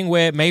kind of thing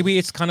where maybe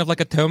it's kind of like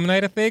a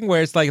Terminator thing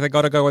where it's like they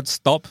got to go and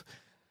stop.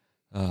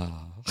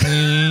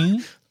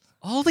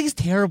 All these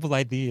terrible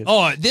ideas.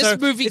 Oh, this So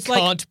movie it's like-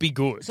 can't be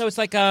good. So it's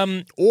like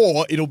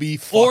Or it'll be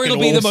Or it'll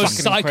be the awesome. most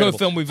psycho incredible.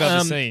 film we've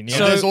ever seen. So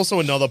Yeah. there's also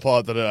another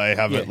part that I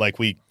haven't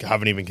we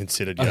haven't even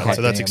considered yet. Okay.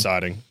 So that's Damn.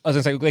 exciting. I was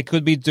gonna say they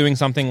could be doing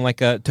something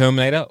like a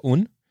Terminator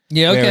where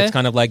Okay. it's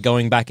kind of like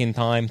going back in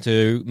time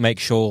to make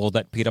sure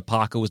that Peter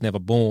Parker was never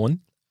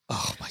born.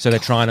 Oh my So they're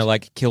trying to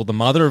like kill the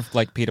mother of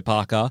like Peter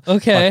Parker.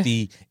 Okay. But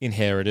the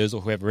Inheritors or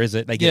whoever is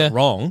it, they get Yeah. it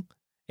wrong.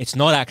 It's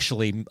not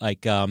actually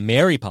like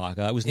Mary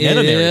Parker. It was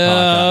never Mary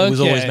Parker. It was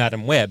always okay.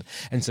 Madam Web.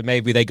 And so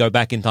maybe they go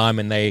back in time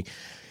and they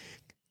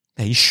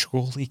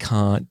surely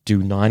can't do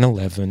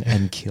 9/11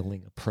 and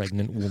killing a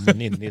pregnant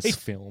woman in this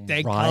film,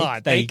 They right?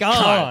 can't. They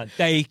can't.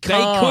 They They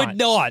can't. could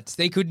not.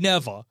 They could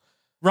never.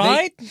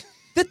 Right?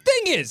 The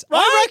thing is,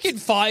 I reckon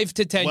 5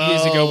 to 10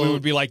 years ago we Well-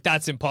 would be like,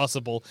 that's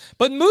impossible.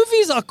 But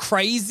movies are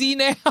crazy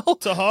now.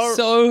 Tahar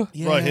So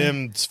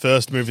Rahim's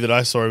first movie that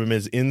I saw him in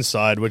is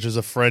Inside, which is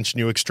a French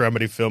New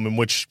Extremity film in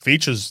which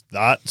features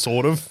that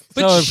sort of.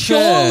 But So,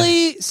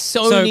 surely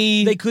So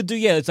Sony they could do,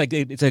 it's like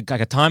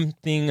a time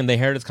thing, and the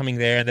Heritage coming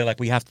there, and they're like,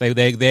 we have to.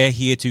 They're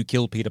here to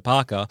kill Peter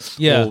Parker,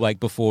 Yeah. or like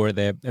before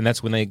they're, and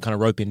that's when they kind of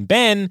rope in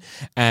Ben,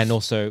 and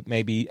also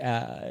maybe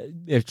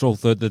it's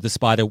also the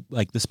spider,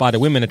 like the Spider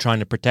Women are trying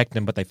to protect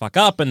them, but they fuck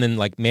up, and then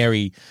like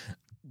Mary.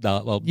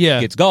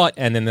 Gets got,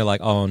 and then they're like,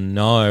 "Oh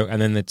no!"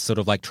 And then it's sort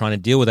of like trying to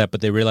deal with that, but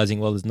they're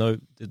realizing, well,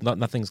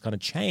 nothing's kind of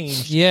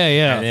changed.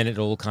 Yeah. And then it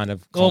all kind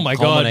of Oh my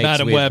God, culminates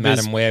Madam with Web is-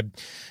 Madam Web,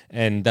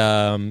 and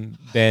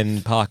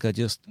Ben Parker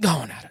just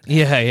going at it.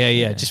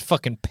 Yeah. Just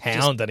fucking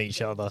pounding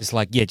each other. Just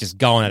like, just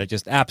going at it,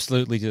 just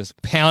absolutely just,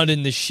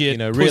 Pounding the shit,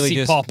 really pussy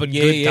just popping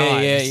good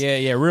times.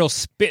 yeah, real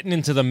spitting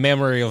into the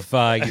memory of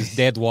his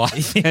dead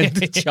wife and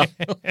the child.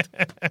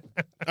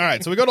 All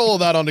right, so we got all of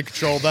that under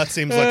control. That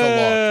seems like a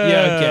lot.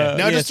 Yeah, okay.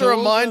 Now, just a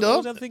reminder. What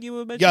was the other thing you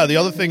were mentioning? Yeah, the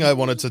other thing I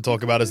wanted to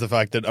talk about is the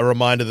fact that a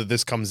reminder that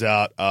this comes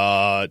out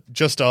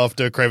just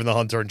after Kraven the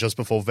Hunter and just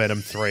before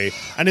Venom 3,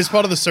 and is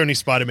part of the Sony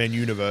Spider-Man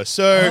universe.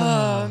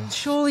 So,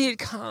 surely it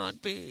can't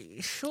be.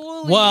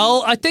 Surely.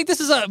 Well, I think this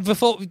is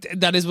before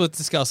that is worth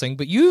discussing.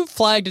 But you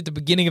flagged at the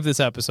beginning of this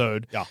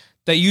episode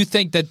that you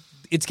think that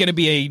it's going to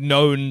be a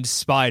known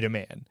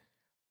Spider-Man,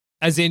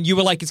 as in you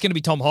were like it's going to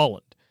be Tom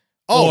Holland.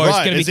 Or it's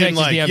going to be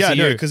connected to the MCU. yeah,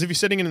 no, because if you're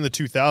sitting in the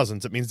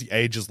 2000s, it means the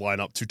ages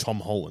line up to Tom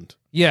Holland.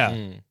 Yeah.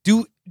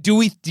 Do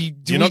we?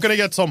 You're not going to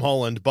get Tom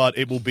Holland, but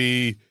it will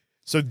be.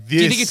 So this. Do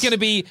you think it's going to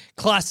be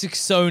classic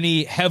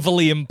Sony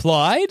heavily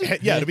implied?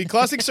 Yeah, it'll be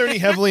classic Sony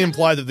heavily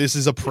implied that this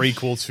is a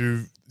prequel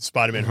to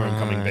Spider-Man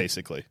Homecoming,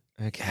 basically.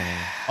 Okay.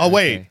 Oh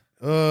wait.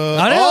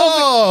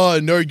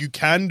 No, you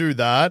can do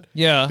that.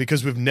 Yeah.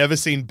 Because we've never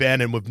seen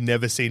Ben and we've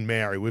never seen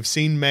Mary. We've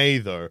seen May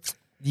though.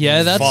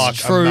 Yeah, that's Fuck,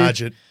 true.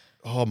 imagine.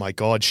 Oh my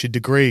God, she'd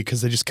agree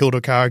because they just killed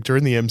her character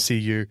in the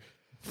MCU.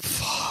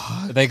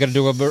 Are they going to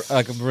do a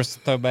Marissa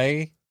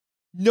Tomei?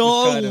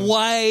 No kind of-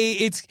 way.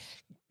 It's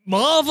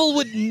Marvel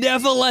would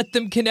never let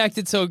them connect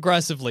it so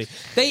aggressively.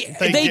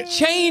 They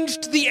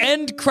changed the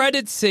end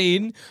credit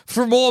scene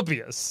for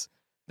Morbius.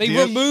 They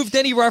removed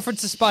any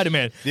reference to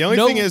Spider-Man. The only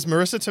thing is,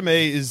 Marissa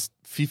Tomei is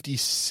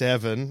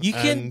 57. You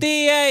can and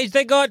de-age.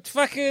 They got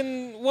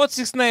fucking what's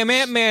his name,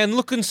 Ant-Man,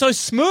 looking so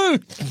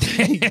smooth.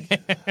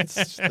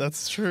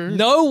 That's true.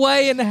 no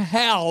way in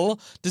hell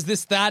does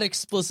this that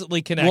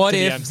explicitly connect What to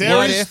if- the MCU. There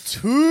What is if-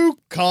 two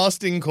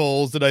casting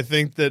calls that I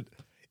think that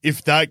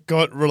if that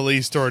got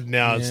released or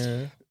announced,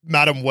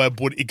 Madam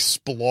Web would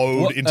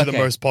explode What? into the Okay.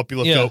 most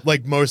popular Yeah. film,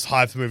 like most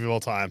hyped movie of all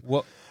time.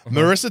 What?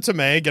 Marissa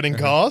Tomei getting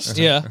cast,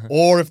 Yeah.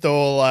 or if they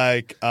were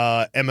like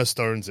Emma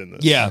Stone's in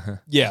this.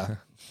 Yeah.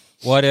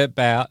 What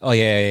about? Oh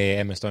yeah.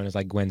 Emma Stone is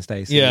like Gwen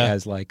Stacy. Yeah.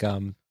 As like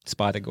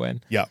Spider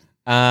Gwen. Yeah.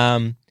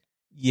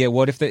 Yeah.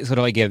 What if they sort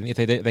of again if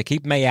they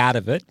keep May out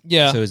of it?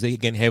 Yeah. So as they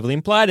again heavily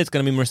implied, it's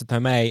going to be Marissa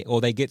Tomei, or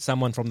they get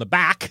someone from the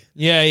back.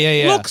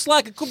 Yeah. Looks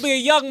like it could be a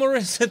young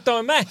Marissa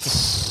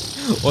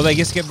Tomei. Or they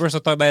just get Marissa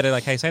Tomei to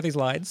like, hey, say these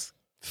lines.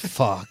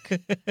 Fuck.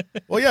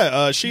 Well,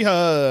 yeah, she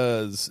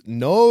has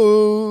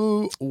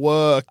no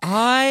work.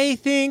 I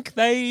think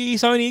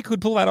Sony could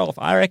pull that off.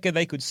 I reckon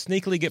they could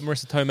sneakily get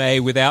Marissa Tomei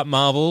without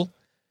Marvel.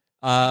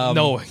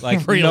 Knowing,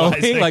 like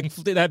realizing. like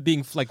that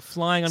being like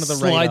flying under the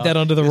radar. Slide that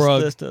under the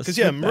rug. Because,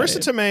 yeah, Marissa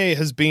Tomei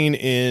has been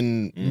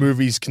in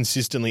movies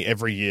consistently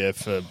every year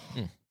for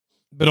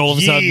But all of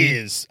a sudden,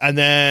 years. And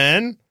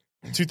then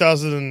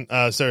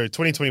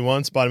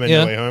 2021, Spider-Man Yeah.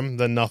 No Way Home.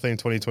 Then nothing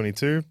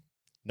 2022.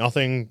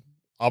 Nothing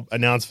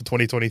announced for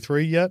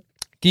 2023 yet.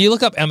 can you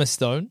look up Emma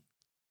Stone?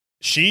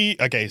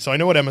 Okay, so I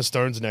know what Emma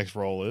Stone's next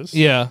role is.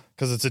 Yeah.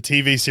 Because it's a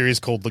TV series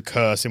called The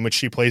Curse, in which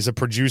she plays a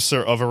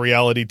producer of a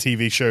reality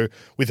TV show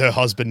with her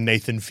husband,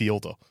 Nathan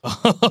Fielder.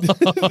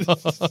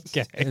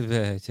 Okay.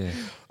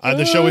 And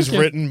the show is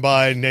written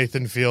by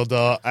Nathan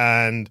Fielder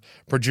and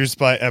produced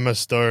by Emma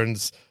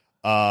Stone's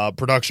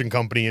production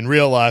company in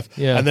real life.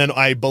 Yeah. And then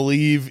I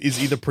believe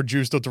is either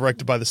produced or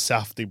directed by the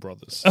Safdie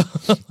brothers.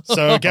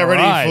 So get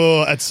ready Alright.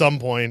 for at some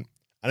point.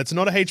 And it's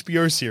not a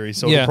HBO series,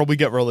 so Yeah. it'll probably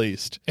get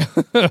released.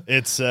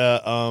 It's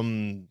a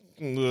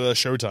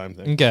Showtime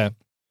thing.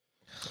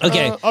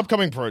 Okay.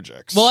 Upcoming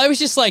projects. Well, I was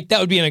just like, that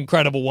would be an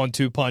incredible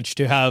 1-2 punch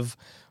to have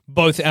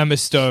both Emma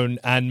Stone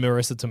and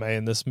Marissa Tomei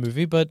in this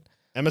movie, but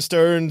Emma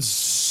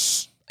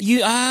Stone's... You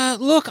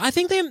look, I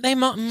think they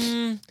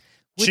might.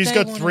 She's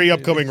got 3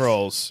 upcoming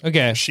roles.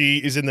 okay. She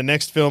is in the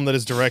next film that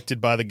is directed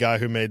by the guy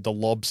who made The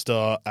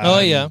Lobster. And, Oh,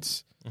 yeah.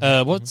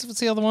 What's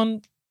the other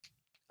one?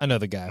 I know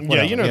the guy.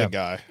 Yeah, you know the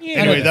guy. Yeah.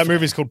 Anyway, that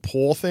movie's called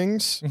Poor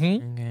Things.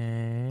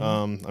 Mm-hmm.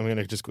 I'm going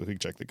to just quickly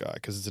check the guy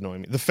because it's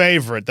annoying me. The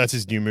Favorite, that's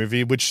his new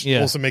movie, which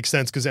Yeah. also makes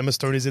sense because Emma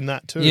Stone is in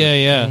that too.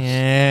 Yeah.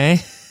 Yeah.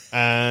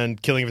 And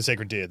Killing of a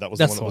Sacred Deer, that was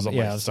That's the one that was the on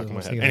one, my, yeah, stuck in my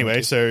that's head. the one.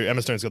 Anyway, so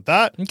Emma Stone's got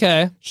that.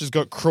 Okay. She's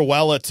got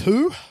Cruella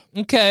 2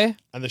 Okay.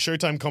 and the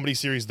Showtime comedy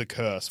series The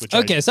Curse, which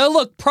Okay. So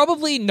look,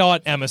 probably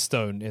not Emma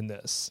Stone in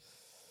this.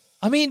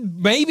 I mean,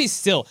 maybe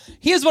still.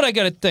 Here's what I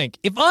got to think.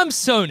 If I'm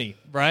Sony,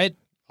 right?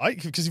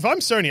 Because if I'm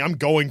Sony, I'm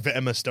going for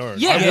Emma Stone.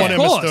 Yeah, I want of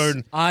Emma course.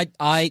 Stone.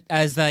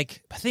 The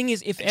thing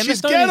is, if Emma She's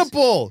Stone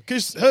gettable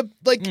because her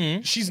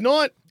she's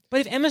not.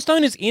 but if Emma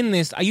Stone is in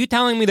this, are you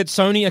telling me that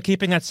Sony are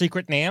keeping that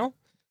secret now?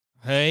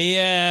 Hey,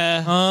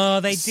 yeah.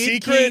 Oh, they did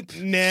Secret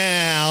keep.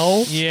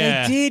 now.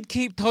 Yeah. They did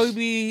keep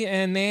Toby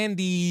and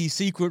Mandy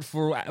secret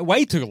for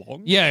way too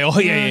long. Yeah, oh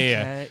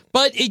yeah. Okay.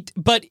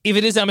 But if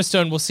it is Emma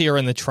Stone, we'll see her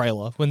in the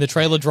trailer. When the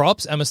trailer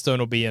drops, Emma Stone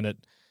will be in it,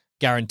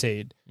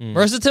 guaranteed.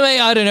 Marissa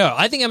Tomei, I don't know.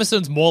 I think Emma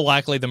Stone's more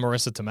likely than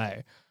Marissa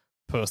Tomei,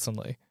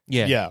 personally.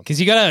 Yeah. Because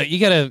you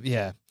gotta,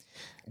 yeah.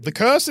 The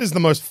Curse is the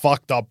most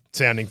fucked up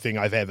sounding thing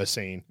I've ever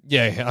seen.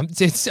 Yeah,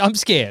 I'm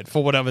scared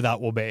for whatever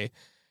that will be.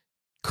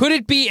 Could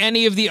it be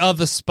any of the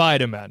other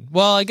Spider-Man?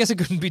 Well, I guess it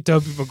couldn't be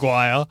Tobey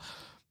Maguire.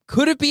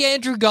 Could it be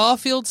Andrew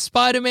Garfield's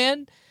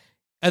Spider-Man?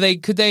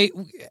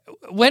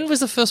 When was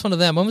the first one of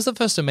them? When was the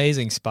first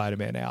Amazing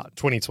Spider-Man out?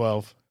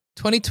 2012,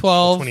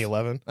 2012?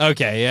 2011.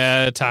 Okay,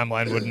 yeah,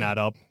 timeline wouldn't add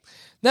up.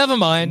 Never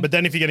mind. But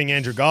then if you're getting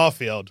Andrew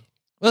Garfield,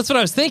 That's what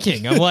I was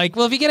thinking. I'm like,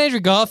 well, if you get Andrew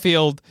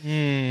Garfield,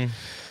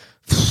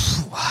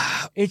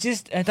 It's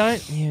just I don't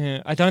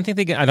think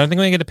we're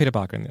gonna get a Peter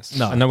Parker in this.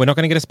 No. No, we're not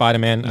gonna get a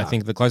Spider-Man. I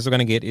think the closest we're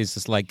gonna get is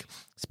just like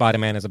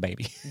Spider-Man as a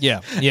baby.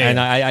 yeah. And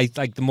I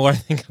like the more I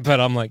think about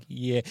it, I'm like,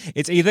 yeah,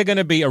 it's either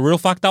gonna be a real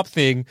fucked up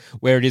thing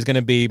where it is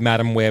gonna be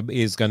Madam Web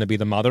is gonna be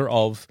the mother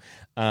of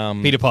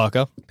Peter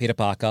Parker.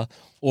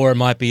 or it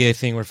might be a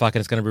thing where fucking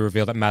it's going to be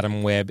revealed that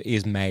Madam Web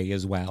is May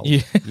as well.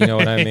 Yeah. You know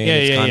what I mean? Yeah,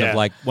 It's yeah, kind yeah. of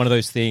like one of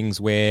those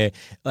things where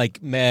like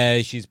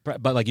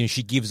but like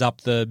she gives up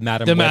the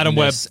Madam Madam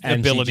Web Webness and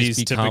abilities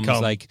she to just becomes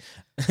become- like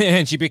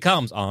and she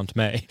becomes Aunt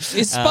May.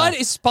 Is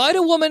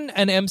Spider-Woman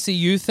an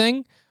MCU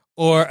thing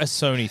or a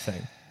Sony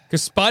thing?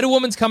 Because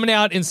Spider-Woman's coming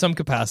out in some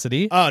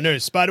capacity. oh no,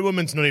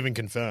 Spider-Woman's not even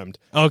confirmed.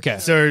 Okay.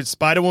 So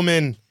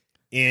Spider-Woman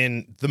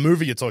in the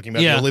movie you're talking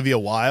about, Yeah. Olivia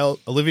Wilde.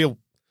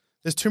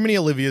 There's too many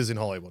Olivias in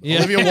Hollywood. Yeah.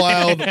 Olivia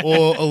Wilde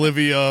or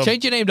Olivia.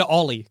 Change your name to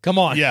Ollie. Come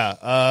on.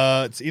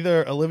 Yeah, it's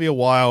either Olivia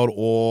Wilde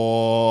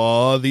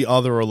or the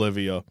other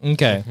Olivia.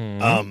 Okay.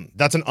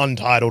 That's an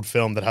untitled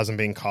film that hasn't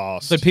been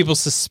cast. So people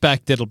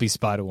suspect it'll be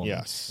Spider-Woman.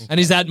 Yes. And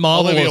is that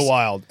Marvel? Olivia or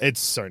Wilde.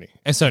 It's Sony.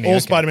 Sony, All okay.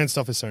 Spider-Man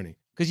stuff is Sony.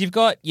 Because you've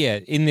got,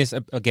 in this,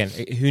 again,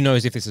 who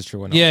knows if this is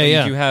true or not. Yeah, But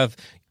yeah. You have,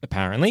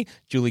 apparently,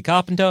 Julie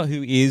Carpenter,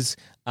 who is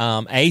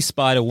a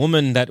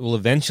Spider-Woman that will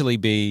eventually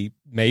be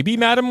maybe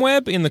Madam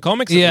Web in the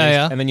comics. At Yeah, least.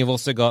 yeah. And then you've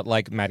also got,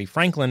 like, Maddie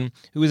Franklin,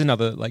 who is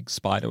another, like,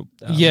 Spider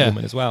Yeah.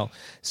 woman as well.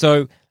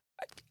 So,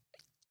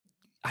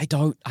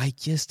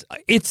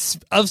 It's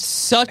of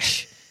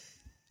such...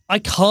 I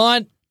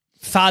can't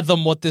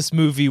fathom what this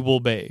movie will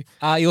be.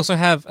 you also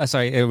have,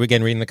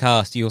 again, reading the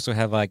cast, you also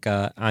have, like,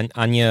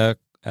 Anya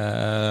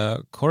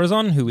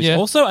Corazon, who is Yeah.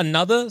 also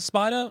another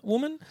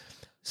Spider-Woman.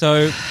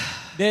 So,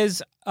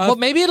 there's... Well,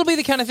 maybe it'll be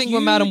the kind of thing where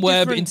few Madam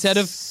Web, different instead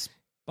of...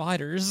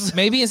 spiders.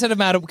 Maybe instead of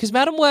Madam... Because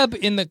Madam Web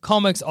in the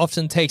comics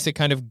often takes a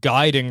kind of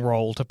guiding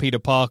role to Peter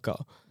Parker.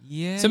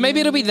 Yeah. So maybe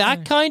it'll be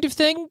that kind of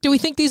thing? Do we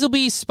think these will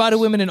be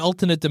Spider-Women in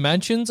alternate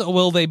dimensions, or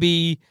will they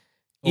be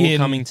all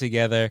coming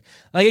together?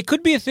 Like it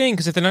could be a thing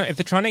because if they're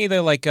trying to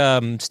either like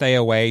stay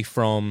away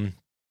from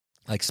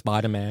like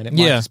Spider-Man, it might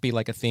Yeah. just be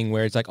like a thing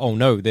where it's like, oh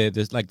no,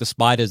 there's like the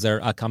spiders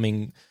are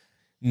coming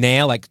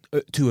now, like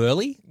too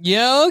early.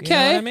 Yeah, okay. You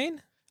know what I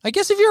mean? I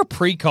guess if you're a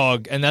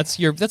precog and that's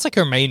like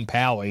her main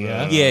power,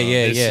 yeah.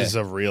 This yeah. is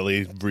a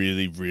really,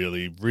 really,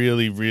 really,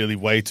 really, really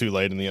way too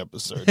late in the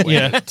episode.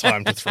 Yeah.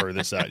 Time to throw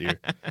this at you.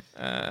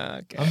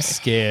 Okay. I'm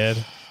scared.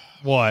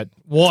 What?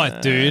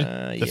 What, dude?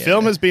 The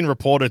film has been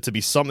reported to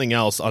be something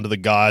else under the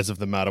guise of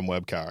the Madam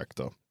Web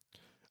character.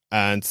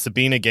 And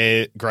Sabina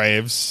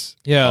Graves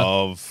Yeah.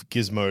 of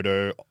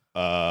Gizmodo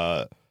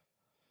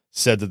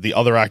said that the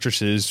other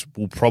actresses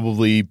will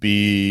probably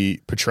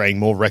be portraying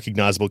more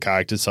recognizable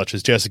characters such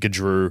as Jessica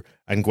Drew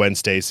and Gwen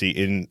Stacy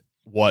in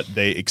what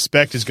they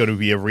expect is going to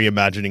be a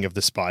reimagining of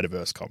the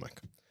Spider-Verse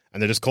comic.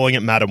 And they're just calling it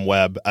Madam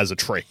Web as a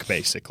trick,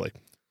 basically.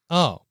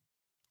 Oh.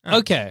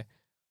 Okay.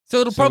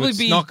 So it'll So probably it's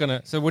be not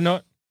gonna. So we're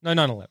not. No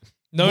 9/11.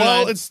 no.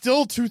 well, no. it's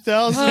still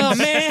 2000. Oh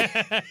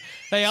man,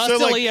 they are So,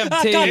 still like,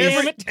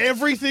 EMT.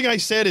 everything I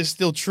said is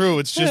still true.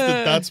 It's just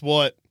that that's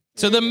what...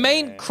 So the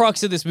main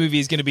crux of this movie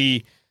is going to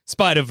be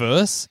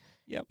Spider-Verse.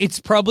 Yep. It's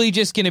probably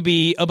just going to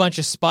be a bunch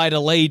of spider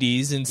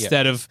ladies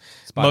instead of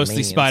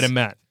mostly Spider-Manians.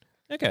 Spider-Man.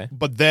 Okay.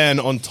 But then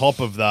on top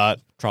of that,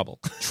 Trouble.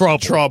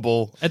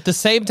 trouble. At the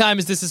same time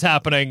as this is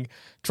happening,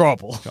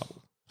 trouble.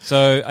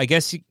 So I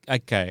guess you.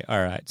 Okay.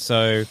 All right.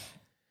 So.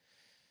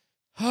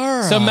 All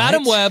right. So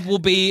Madam Web will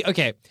be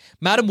okay.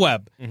 Madam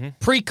Web,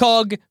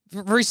 precog,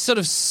 very sort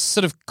of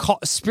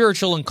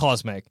spiritual and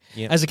cosmic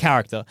Yep. as a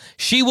character.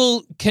 She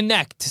will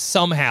connect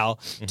somehow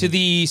to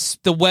the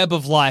web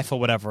of life or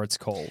whatever it's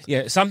called.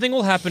 Yeah, something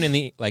will happen in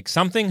the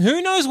something.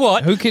 Who knows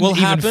what? Who can will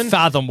even happen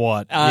fathom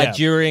what? Yeah.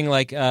 during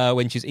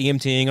when she's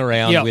EMTing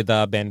around Yeah. with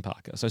Ben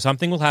Parker. So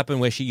something will happen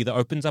where she either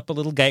opens up a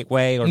little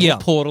gateway or a Yeah.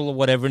 little portal or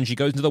whatever, and she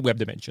goes into the web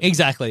dimension.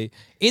 Exactly.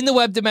 In the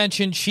web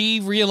dimension,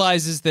 she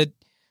realizes that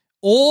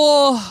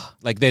Or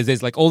Like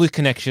there's like all these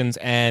connections,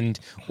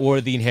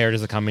 or the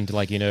inheritors are coming to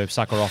like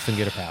suck her off and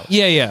get her powers.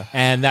 yeah.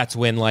 And that's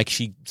when like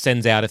she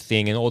sends out a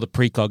thing and all the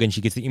precog, and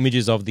she gets the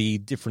images of the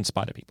different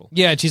spider people.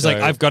 Yeah, and she's like,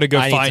 I've got to go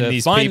I need find to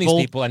these find people.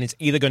 these people, and it's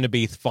either going to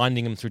be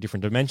finding them through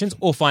different dimensions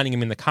or finding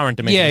them in the current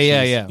dimension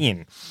Yeah. she's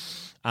in.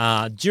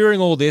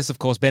 During all this, of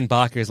course, Ben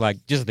Barker is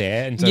like just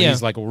there, and so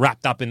he's like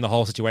wrapped up in the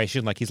whole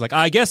situation. Like he's like,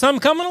 I guess I'm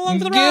coming along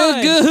for the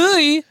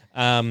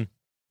ride.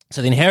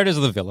 So the inheritors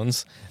are the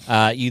villains.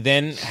 You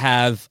then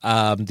have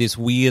this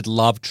weird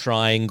love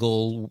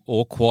triangle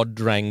or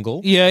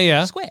quadrangle.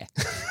 Yeah. Square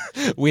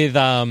with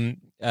Do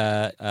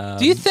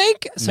you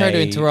think? Sorry to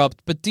May-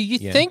 interrupt, but do you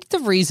think the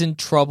reason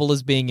Trouble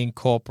is being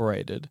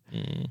incorporated?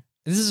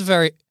 This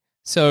is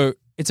so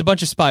it's a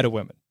bunch of Spider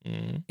Women.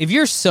 If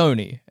you're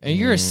Sony and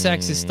you're a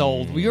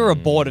sexist you're a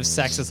board of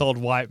sexist old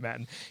white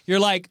men. You're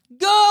like,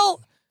 girl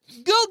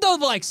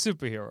don't like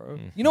superhero.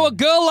 You know what?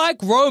 Girl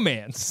like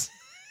romance.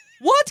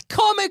 What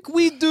comic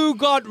we do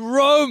got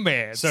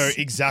romance? So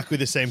exactly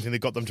the same thing that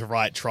got them to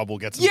write Trouble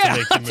gets them to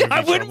make the movie I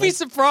wouldn't be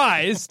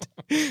surprised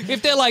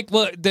if they're like,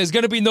 well, there's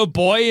going to be no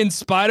boy in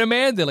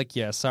Spider-Man. They're like,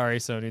 yeah, sorry,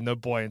 Sony, no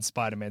boy in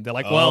Spider-Man. They're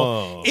like,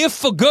 well, if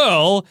for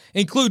girl,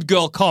 include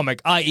girl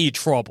comic, i.e.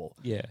 Trouble.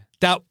 Yeah.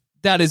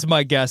 That is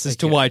my guess as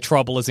to why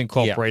Trouble is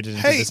incorporated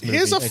into Hey, this movie.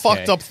 here's a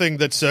fucked up thing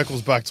that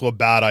circles back to a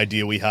bad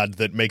idea we had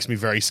that makes me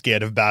very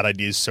scared of bad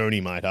ideas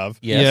Sony might have.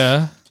 Yes.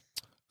 Yeah.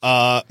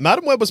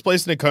 Madam Web was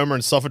placed in a coma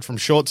and suffered from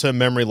short-term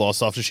memory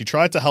loss after she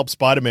tried to help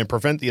Spider-Man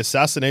prevent the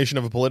assassination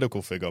of a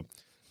political figure.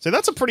 So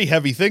that's a pretty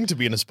heavy thing to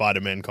be in a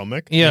Spider-Man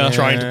comic. Yeah.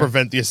 Trying to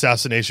prevent the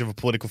assassination of a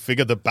political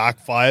figure that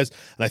backfires.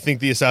 And I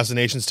think the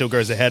assassination still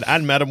goes ahead.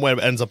 And Madam Web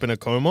ends up in a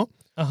coma.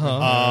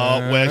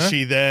 Where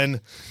she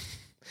then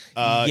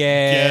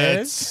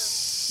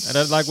gets... I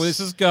don't like where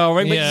this is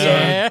going, but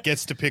Yeah. So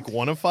gets to pick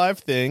one of 5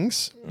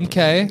 things.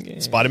 Okay.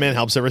 Spider-Man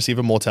helps her receive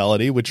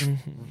immortality, which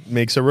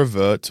makes her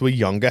revert to a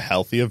younger,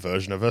 healthier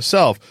version of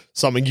herself.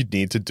 Something you'd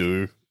need to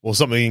do, or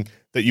something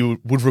that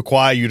you would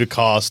require you to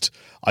cast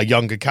a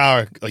younger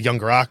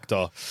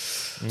actor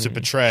to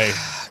portray.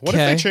 What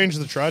if Okay. they change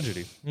the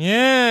tragedy?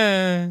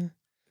 Yeah.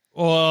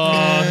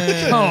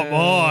 Oh, come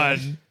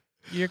on.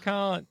 You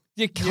can't.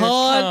 You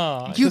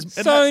can't. You,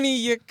 Sony,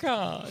 you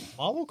can't.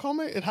 Marvel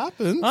comic, it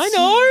happens. I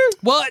know.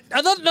 well,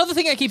 another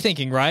thing I keep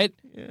thinking, right?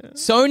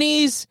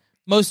 Sony's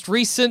most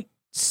recent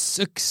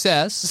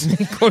success,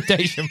 in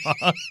quotation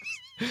marks,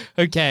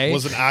 okay.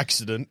 Was an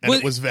accident, and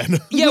it was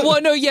Venom. Yeah,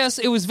 well, no, yes,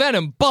 it was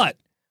Venom, but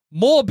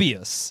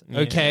Morbius,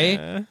 okay?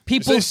 Yeah.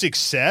 People... Is there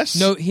success?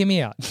 No, hear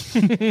me out.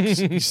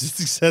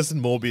 Success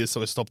in Morbius,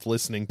 so I stopped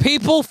listening.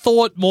 People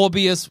thought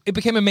Morbius, it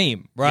became a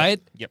meme,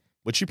 right? Yep.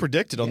 Which you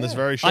predicted on this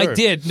very show. I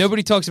did.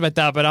 Nobody talks about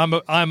that, but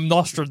I'm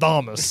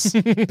Nostradamus.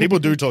 People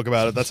do talk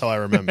about it. That's how I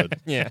remembered.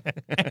 Yeah.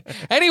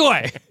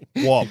 Anyway,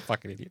 What?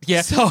 Fucking idiot.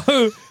 yeah.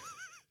 So,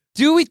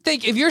 do we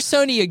think if you're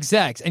Sony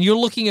execs and you're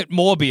looking at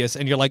Morbius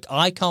and you're like,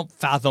 I can't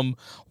fathom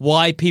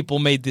why people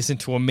made this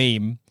into a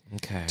meme?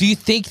 Okay. Do you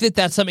think that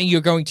that's something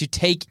you're going to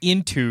take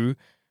into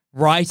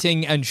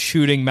writing and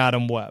shooting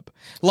Madam Web?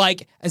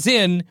 Like, as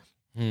in,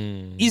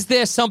 is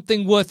there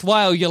something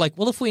worthwhile? You're like,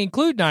 well, if we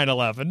include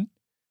 9/11,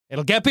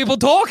 it'll get people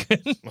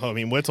talking. I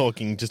mean, we're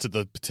talking just at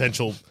the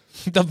potential.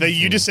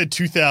 You just said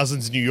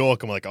 2000s New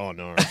York. I'm like, oh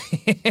no.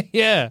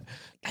 Yeah.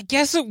 I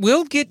guess it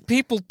will get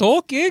people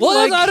talking.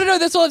 Well, I don't know.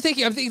 That's all I'm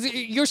thinking. I'm thinking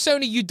you're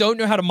Sony. You don't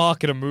know how to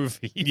market a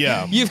movie.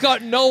 Yeah. You've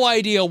got no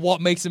idea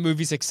what makes a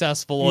movie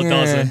successful or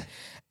doesn't,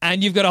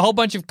 and you've got a whole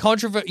bunch of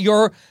controversy.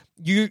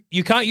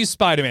 You can't use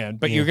Spider-Man,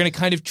 but you're going to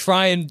kind of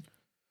try and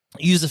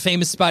use a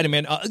famous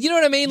Spider-Man. You know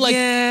what I mean? Like,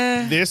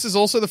 This is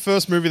also the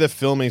first movie they're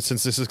filming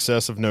since the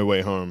success of No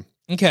Way Home.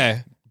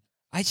 okay.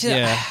 I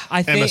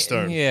think Emma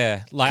Stone.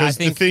 Yeah, like I Because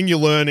the think. thing you're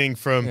learning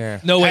from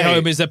No Way Hey,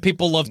 Home is that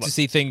people love to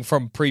see things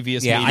from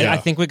previous Yeah, media. I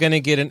think we're gonna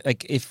get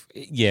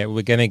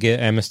we're gonna get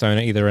Emma Stone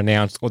either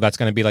announced or that's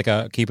gonna be like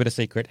a keep it a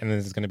secret, and then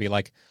there's gonna be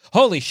like,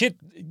 holy shit,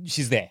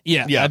 she's there.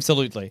 yeah, Yeah.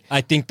 absolutely.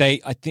 I think.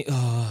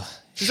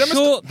 She's Emma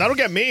Stone. That'll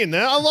get me in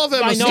there. I love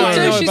Emma I know, Stone. I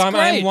know, She's but I'm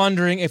great.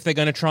 wondering if they're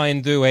going to try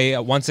and do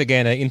once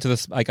again into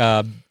this like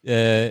a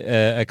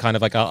kind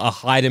of like a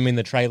hide them in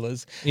the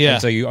trailers. Yeah.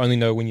 And so you only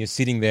know when you're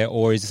sitting there,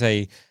 or is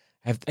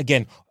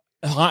again.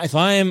 If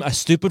I am a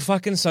stupid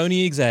fucking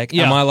Sony exec,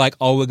 am I like,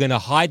 oh, we're going to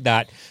hide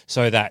that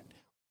so that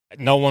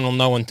no one will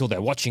know until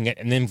they're watching it,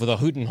 and then for the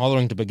hoot and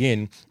hollering to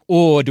begin?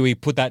 Or do we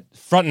put that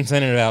front and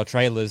center of our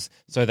trailers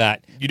so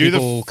that You do the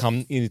people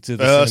come into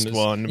the First cinemas?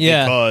 one,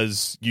 Yeah.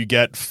 because you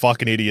get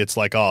fucking idiots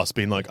like us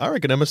being like, I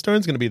reckon Emma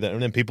Stone's going to be there.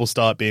 And then people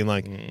start being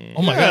like,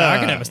 Oh my god, I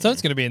reckon yeah. Emma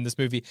Stone's going to be in this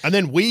movie. And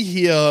then we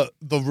hear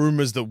the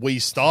rumors that we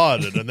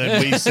started, and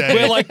then we say,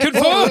 We're like,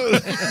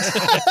 confirmed.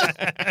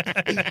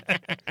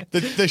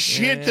 the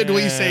shit that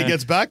we say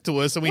gets back to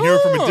us, and we hear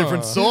it from a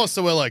different source.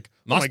 So we're like,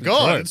 oh Must my be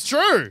god, true. it's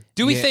true.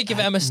 Do we think if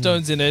Emma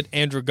Stone's in it,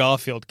 Andrew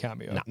Garfield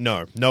cameo?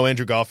 No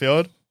Andrew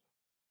Garfield.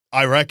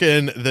 I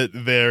reckon that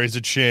there is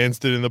a chance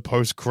that in the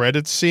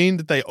post-credits scene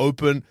that they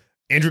open,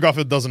 Andrew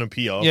Garfield doesn't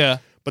appear. Yeah.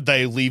 but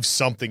they leave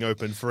something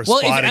open for a Well,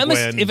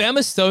 Spider-Gwen. if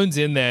Emma Stone's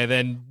in there,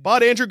 then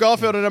But Andrew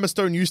Garfield and Emma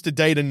Stone used to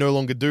date and no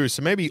longer do,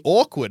 so maybe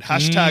awkward.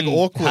 Hashtag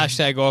awkward.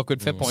 hashtag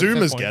awkward. Fair point. fair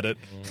Zoomers point. get it.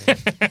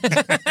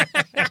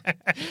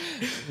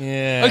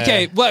 Yeah.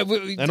 Okay, well,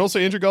 And also,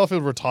 Andrew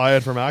Garfield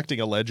retired from acting,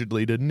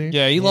 allegedly, didn't he?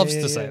 yeah, he loves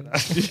to say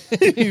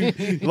that.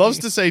 He loves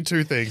to say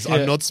two things.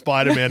 I'm not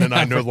Spider-Man and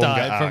I no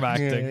longer Retired from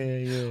act.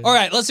 acting. All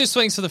right, let's do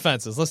swings for the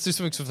fences. Let's do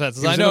swings for the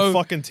fences. He was I in know a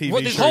fucking TV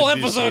What, this show whole this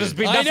episode year. has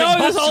been I nothing know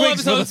but this whole swings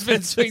episode for has the been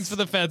fences. swings for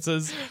the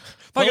fences.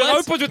 But it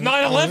let's- opens with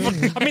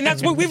 9/11. I mean,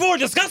 that's what we've already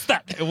discussed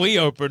that. We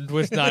opened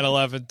with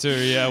 9/11 too.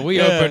 Yeah, we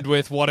opened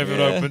with whatever it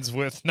opens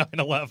with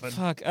 9/11.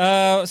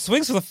 Fuck.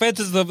 Swings for the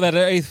fences that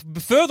are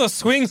further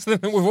swings than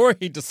we've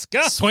already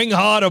discussed. Swing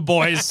harder,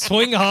 boys.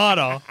 Swing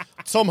harder.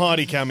 Tom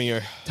Hardy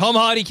cameo. Tom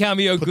Hardy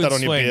cameo. Put good that on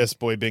swing. your PS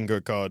Boy bingo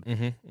card.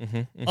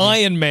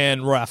 Iron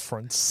Man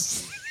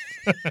reference.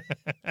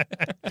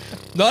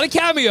 Not a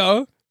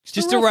cameo.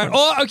 Just a reference.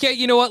 Oh, okay.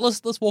 You know what?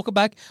 Let's walk it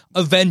back.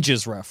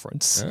 Avengers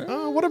reference.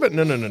 What about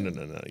no?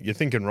 You're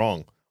thinking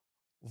wrong.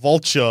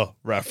 Vulture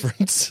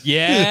reference.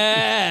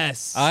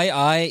 Yes.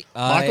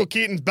 Michael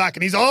Keaton's back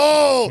and he's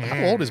old.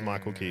 How old is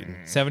Michael Keaton?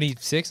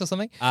 76 or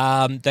something.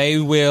 They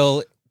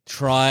will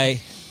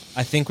try.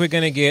 I think we're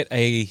going to get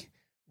a.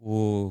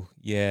 Ooh,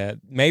 yeah.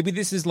 Maybe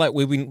this is like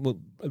we've been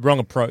wrong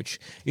approach.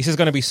 This is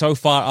going to be so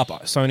far up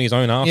Sony's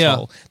own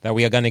arsehole that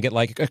we are going to get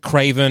like a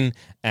Craven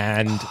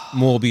and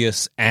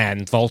Morbius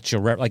and Vulture.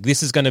 Like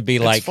this is going to be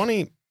like It's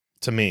funny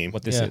to me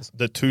what this is.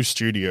 the two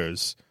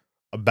studios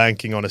are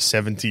banking on a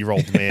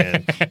 70-year-old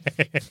man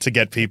to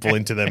get people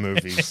into their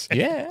movies.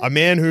 Yeah. A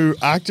man who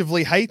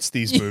actively hates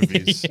these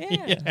movies.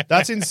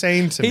 That's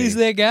insane to me. He's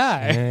their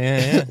guy.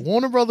 Yeah.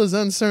 Warner Brothers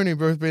and Sony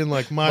both being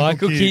like,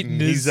 Michael Keaton,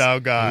 is he's our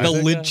guy. the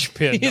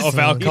linchpin of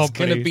our He's going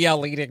company. to be our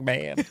leading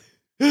man.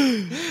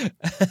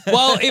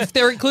 Well, if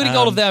they're including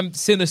all of them,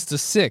 Sinister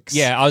Six.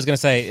 Yeah, I was going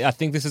to say, I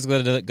think this is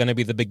going to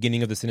be the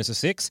beginning of the Sinister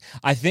Six.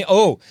 I think,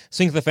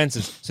 swing for the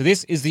fences. So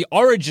this is the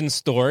origin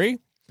story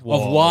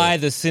of why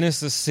the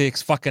Sinister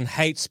Six fucking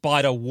hate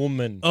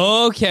Spider-Woman.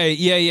 Okay.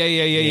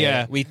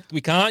 Yeah. We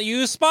can't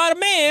use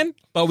Spider-Man,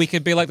 but we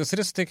could be like the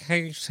Sinister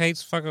Six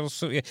hates fucking...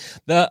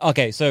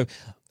 Okay, so...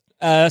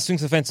 swings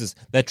for the fences.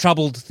 The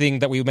troubled thing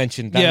that we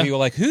mentioned. That we were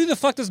like, who the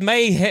fuck does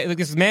May like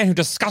this man who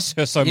disgusts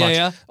her so much?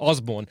 Yeah.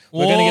 Osborn.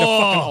 We're going to get a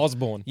fucking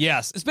Osborn.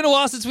 Yes. It's been a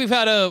while since we've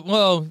had a,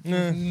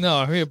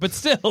 no, but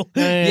still.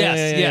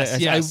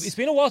 Yes. It's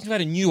been a while since we've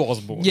had a new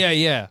Osborn.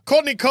 Yeah.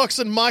 Courtney Cox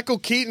and Michael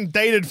Keaton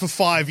dated for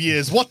 5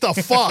 years. What the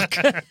fuck?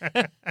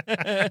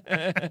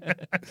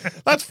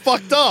 That's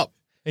fucked up.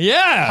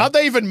 Yeah. How'd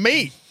they even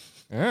meet?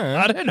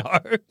 I don't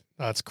know.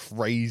 That's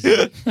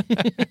crazy.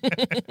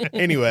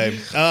 Anyway.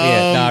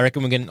 I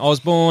reckon we're getting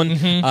Osborn.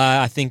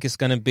 I think it's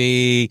going to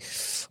be...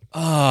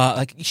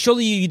 like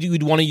surely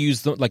you'd want to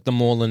use the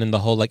Morlun and the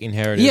whole like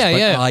inheritors. Yeah, but,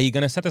 yeah. You're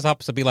going to set this up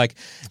to be like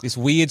this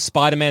weird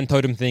Spider-Man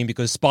totem thing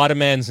because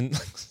Spider-Man's and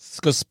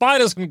because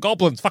spiders and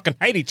goblins fucking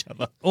hate each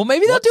other. Or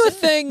maybe they'll do a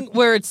thing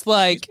where it's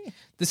like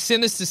the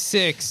Sinister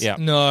Six. Yeah.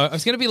 No, I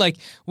was going to be like,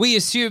 we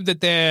assume that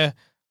they're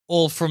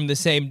all from the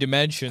same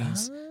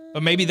dimensions.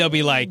 But maybe they'll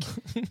be like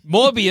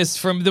Morbius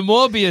from the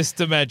Morbius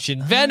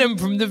dimension, Venom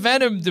from the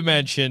Venom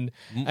dimension.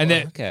 And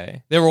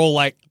they're all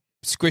like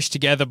squished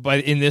together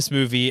in this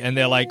movie. And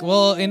they're like,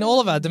 well, in all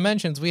of our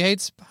dimensions, we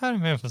hate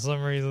Spider-Man for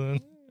some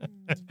reason.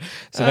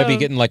 So maybe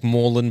getting like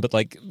Morlun, but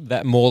like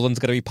that Morlun's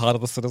going to be part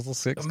of the Sinister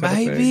Six. kind of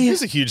thing. Maybe.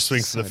 Here's a huge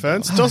swing for the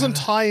fence. Doesn't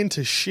tie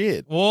into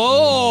shit.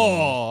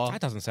 Whoa. That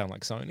doesn't sound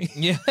like Sony.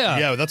 Yeah.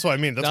 Yeah, that's what I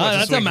mean. That's, No,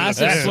 why it's that's a swing for the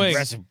massive fence. swing.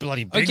 Aggressive,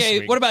 bloody big Okay,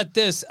 swing. what about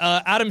this?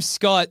 Adam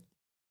Scott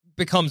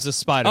becomes a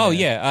Spider-Man. Oh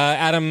yeah,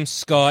 Adam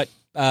Scott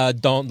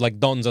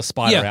dons a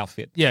spider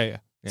outfit. Yeah.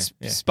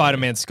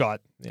 Spider-Man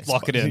Scott.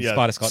 Lock it in. Yeah.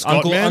 Spider Scott.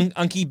 Scott Man?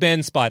 Unky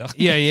Ben Spider.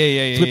 Yeah.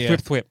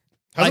 Thwip.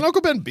 Hasn't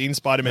Uncle Ben been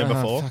Spider-Man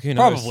before? Fuck, who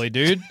knows? Probably,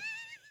 dude.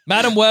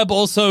 Madam Web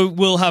also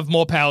will have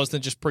more powers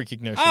than just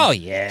precognition. Oh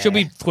yeah, She'll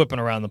be flipping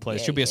around the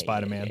place. She'll be a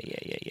Spider-Man.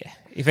 Yeah.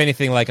 If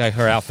anything, like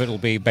her outfit will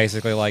be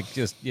basically like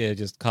just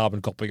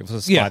carbon copy of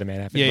the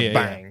Spider-Man outfit. Yeah.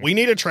 Bang. We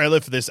need a trailer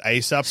for this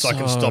ASAP so I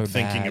can stop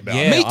thinking about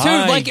Yeah. it. Me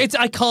too.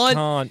 I can't.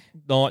 Can't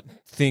not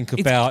think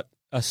about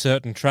a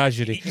certain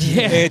tragedy.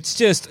 Yeah. It's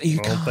just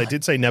Well, they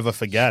did say never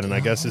forget, and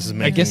I guess this is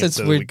making I guess it it's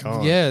so that we weird.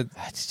 can't. Yeah,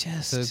 it's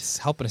just it's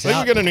helping us I think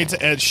out. we're going to need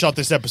to shut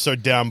this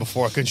episode down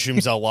before it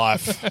consumes our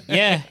life.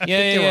 yeah.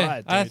 you're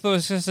right, I dude. thought it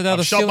was just another.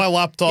 I've shut my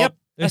laptop. Yep.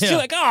 Yeah.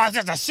 It's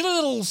just a silly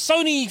little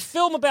Sony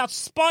film about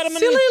Spider-Man.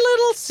 Silly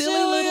little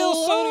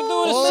Sony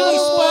doing a silly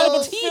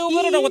Spider-Man film.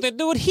 I don't know what they're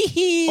doing.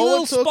 All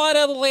Little it took-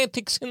 spider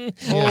antics and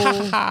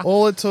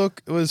All it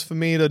took was for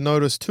me to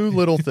notice two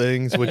little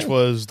things, which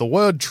was the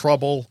word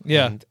trouble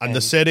Yeah. and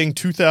the setting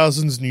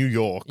 2000s New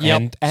York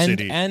and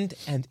City. and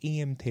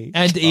EMT.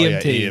 And Oh,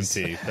 yeah, EMTs.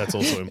 EMT. That's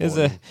also There's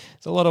important.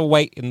 a lot of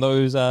weight in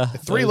those.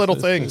 Three little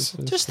things.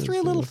 Just three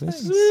little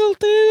things.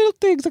 Little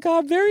things. Like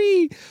I'm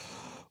very.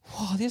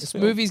 Wow, this This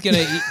movie's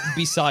gonna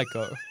be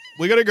psycho.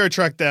 we got to go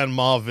track down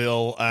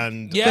Marville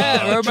and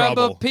remember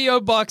Trouble.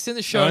 P.O. Box in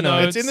the show No,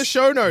 notes. It's in the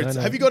show notes.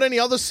 No. Have you got any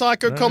other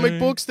psycho comic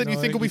books that you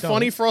think will be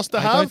funny for us to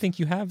I have? don't think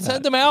you have that.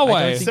 Send them our way.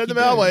 I don't think Send you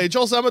them our do. way.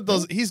 Joel Zammett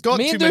does. He's got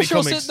Me too and many Dush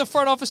will sit comics. in the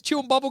front office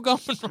chewing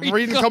bubblegum and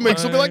Reading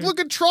comics, we'll be like, look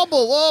at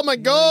Trouble. Oh my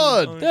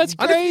god, That's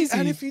crazy.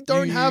 And if you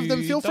don't have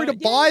them, feel free to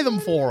don't- buy them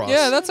for us.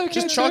 Yeah, that's okay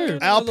Just too.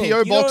 chuck our Look, PO you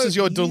box don't- as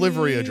your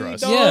delivery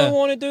address. You Yeah. don't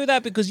want to do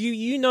that because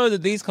you know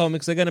that these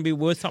comics are going to be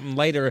worth something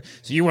later,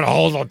 so you want to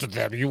hold on to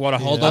them. You want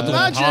to hold on to them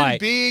Imagine high.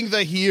 being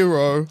the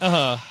hero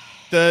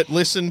that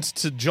listened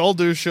to Joel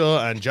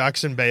Dusha and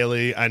Jackson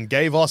Bailey and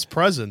gave us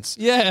presents.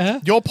 Yeah.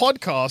 Your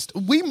podcast,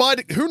 we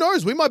might, who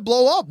knows, we might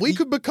blow up. We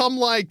could become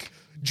like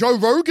Joe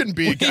Rogan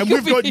big, and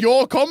we've got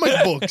your comic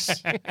books.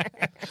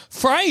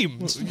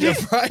 Framed. You're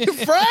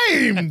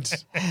framed.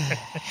 And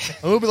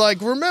we'll be like,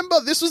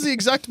 remember, this was the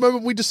exact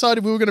moment we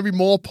decided we were going to be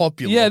more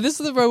popular. Yeah, this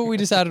is the moment we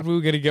decided we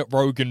were going to get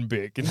Rogan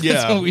big. And that's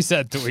Yeah. what we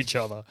said to each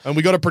other. And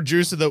we got a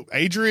producer, that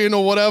Adrian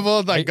or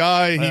whatever, that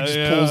guy, he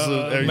just pulls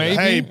it. maybe.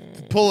 Hey,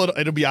 pull it.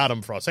 It'll be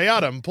Adam for us. Hey,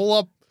 Adam, pull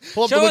up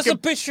Show the us a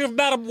Wiki- picture of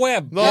Madam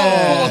Web. Oh. Pull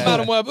up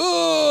Madam Web.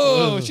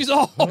 Oh, she's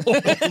old.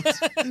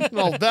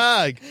 Oh,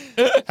 dag.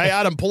 Hey,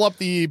 Adam, pull up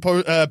the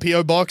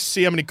P.O. box.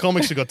 See how many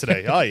comics you got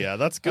today. Oh, yeah,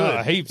 that's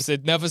good. Heaps.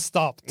 It never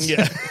stopped.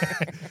 Yeah.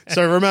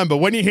 So remember,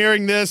 when you're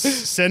hearing this,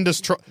 send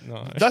us.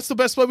 That's the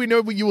best way we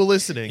know you were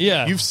listening.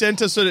 Yeah. You've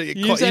sent us an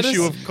You said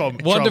issue it's of 1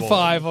 to Trouble.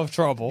 5 of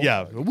Trouble.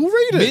 Yeah, we'll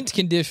read it. Mint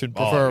condition, Oh,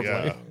 preferably.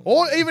 yeah.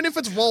 Or even if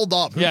it's rolled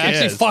up. Who Yeah, cares?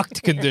 actually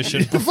fucked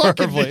condition, Fuck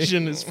preferably.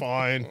 condition is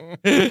fine.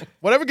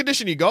 Whatever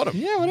condition you got them.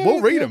 Yeah, whatever.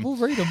 We'll read Yeah, them. We'll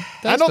read them.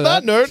 And on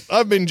that note,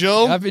 I've been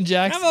Joel. I've been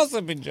Jackson. I've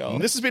also been Joel.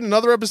 And this has been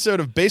another episode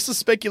of Baseless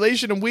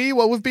Speculation, and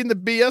we've been the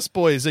BS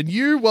boys, and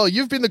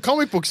you've been the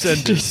comic book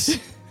senders.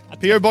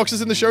 PO boxes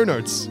in the show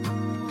notes.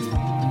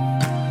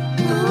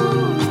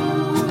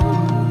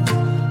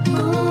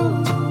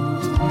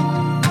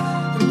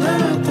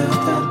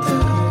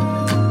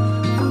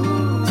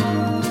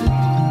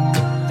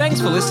 Thanks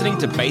for listening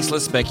to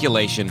Baseless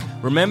Speculation.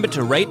 Remember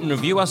to rate and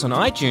review us on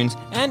iTunes,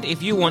 and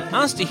if you want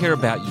us to hear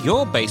about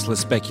your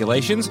baseless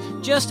speculations,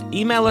 just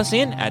email us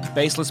in at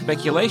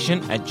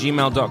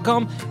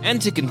baselessspeculation@gmail.com,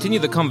 and to continue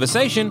the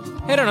conversation,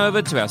 head on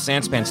over to our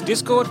Sanspants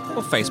Discord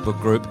or Facebook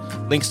group.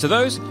 Links to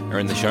those are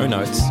in the show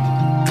notes.